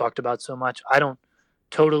because it's talked about so much. I don't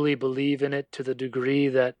totally believe in it to the degree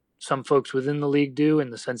that some folks within the league do,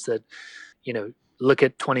 in the sense that, look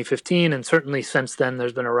at 2015, and certainly since then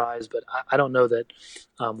there's been a rise, but I don't know that,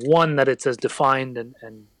 one, that it's as defined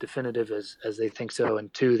and definitive as they think so,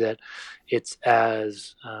 and two, that it's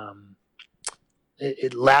as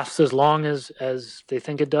it lasts as long as they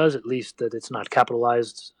think it does, at least that it's not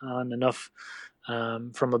capitalized on enough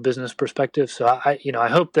from a business perspective. So I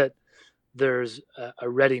hope that there's a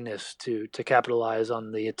readiness to capitalize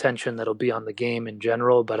on the attention that'll be on the game in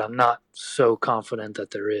general, but I'm not so confident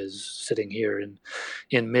that there is, sitting here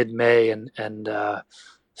in mid-May and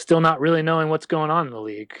still not really knowing what's going on in the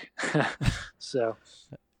league. So,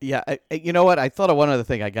 yeah, you know what? I thought of one other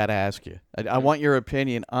thing I got to ask you. I want your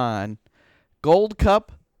opinion on Gold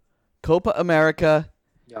Cup, Copa America,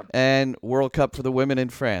 and World Cup for the women in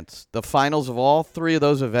France. The finals of all 3 of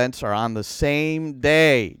those events are on the same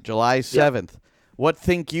day, July 7th. What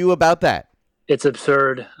think you about that? It's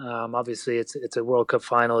absurd. Obviously, it's a World Cup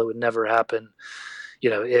final. It would never happen.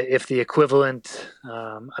 If the equivalent,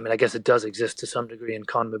 I guess it does exist to some degree in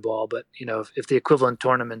CONMEBOL, but, if the equivalent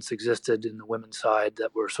tournaments existed in the women's side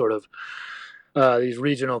that were sort of these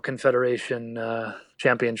regional confederation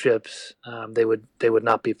championships, they would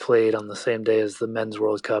not be played on the same day as the men's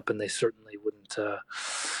World Cup, and they certainly wouldn't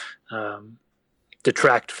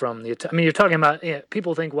detract from the. I mean, you're talking about,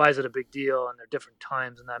 people think, why is it a big deal, and they're different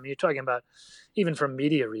times, and I mean, you're talking about even from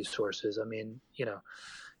media resources. I mean,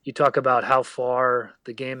 you talk about how far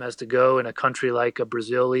the game has to go in a country like a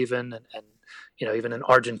Brazil, even, and even in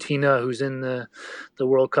Argentina, who's in the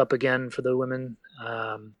World Cup again for the women.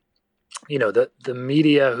 The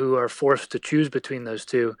media who are forced to choose between those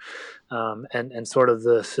two, and sort of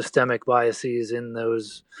the systemic biases in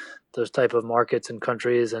those type of markets and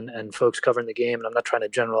countries, and folks covering the game. And I'm not trying to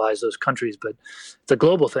generalize those countries, but it's a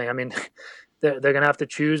global thing. I mean, they're going to have to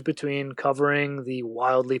choose between covering the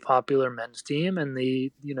wildly popular men's team and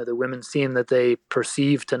the women's team that they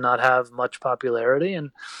perceive to not have much popularity.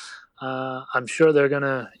 And I'm sure they're going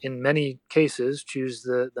to, in many cases, choose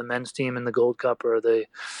the men's team in the Gold Cup or the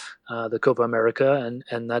Copa America,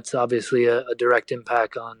 and that's obviously a direct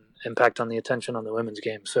impact on the attention on the women's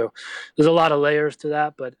game. So there's a lot of layers to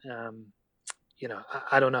that, but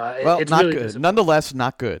I don't know. Well, it's not really good. Nonetheless,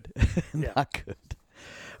 not good. Yeah. Not good.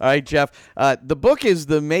 All right, Jeff. The book is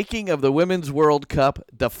The Making of the Women's World Cup: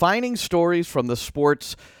 Defining Stories from the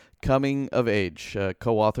Sport's Coming of Age,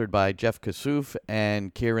 co-authored by Jeff Kassouf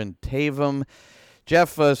and Kieran Tavam.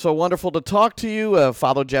 Jeff, so wonderful to talk to you.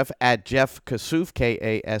 Follow Jeff at Jeff Kassouf,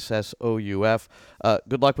 Kassouf.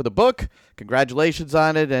 Good luck with the book. Congratulations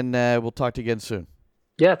on it, and we'll talk to you again soon.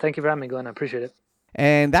 Yeah, thank you for having me, Glenn. I appreciate it.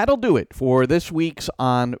 And that'll do it for this week's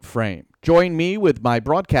On Frame. Join me with my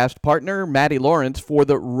broadcast partner, Maddie Lawrence, for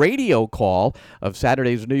the radio call of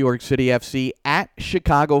Saturday's New York City FC at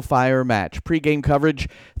Chicago Fire match. Pre-game coverage,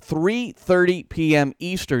 3:30 p.m.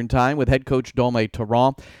 Eastern Time with head coach Dome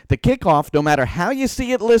Tarrant. The kickoff, no matter how you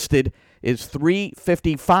see it listed, is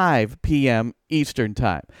 3:55 p.m. Eastern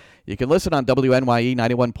Time. You can listen on WNYE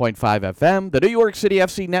 91.5 FM, the New York City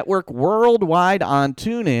FC network, worldwide on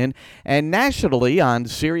TuneIn, and nationally on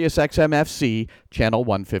SiriusXM FC, channel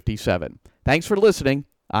 157. Thanks for listening.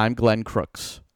 I'm Glenn Crooks.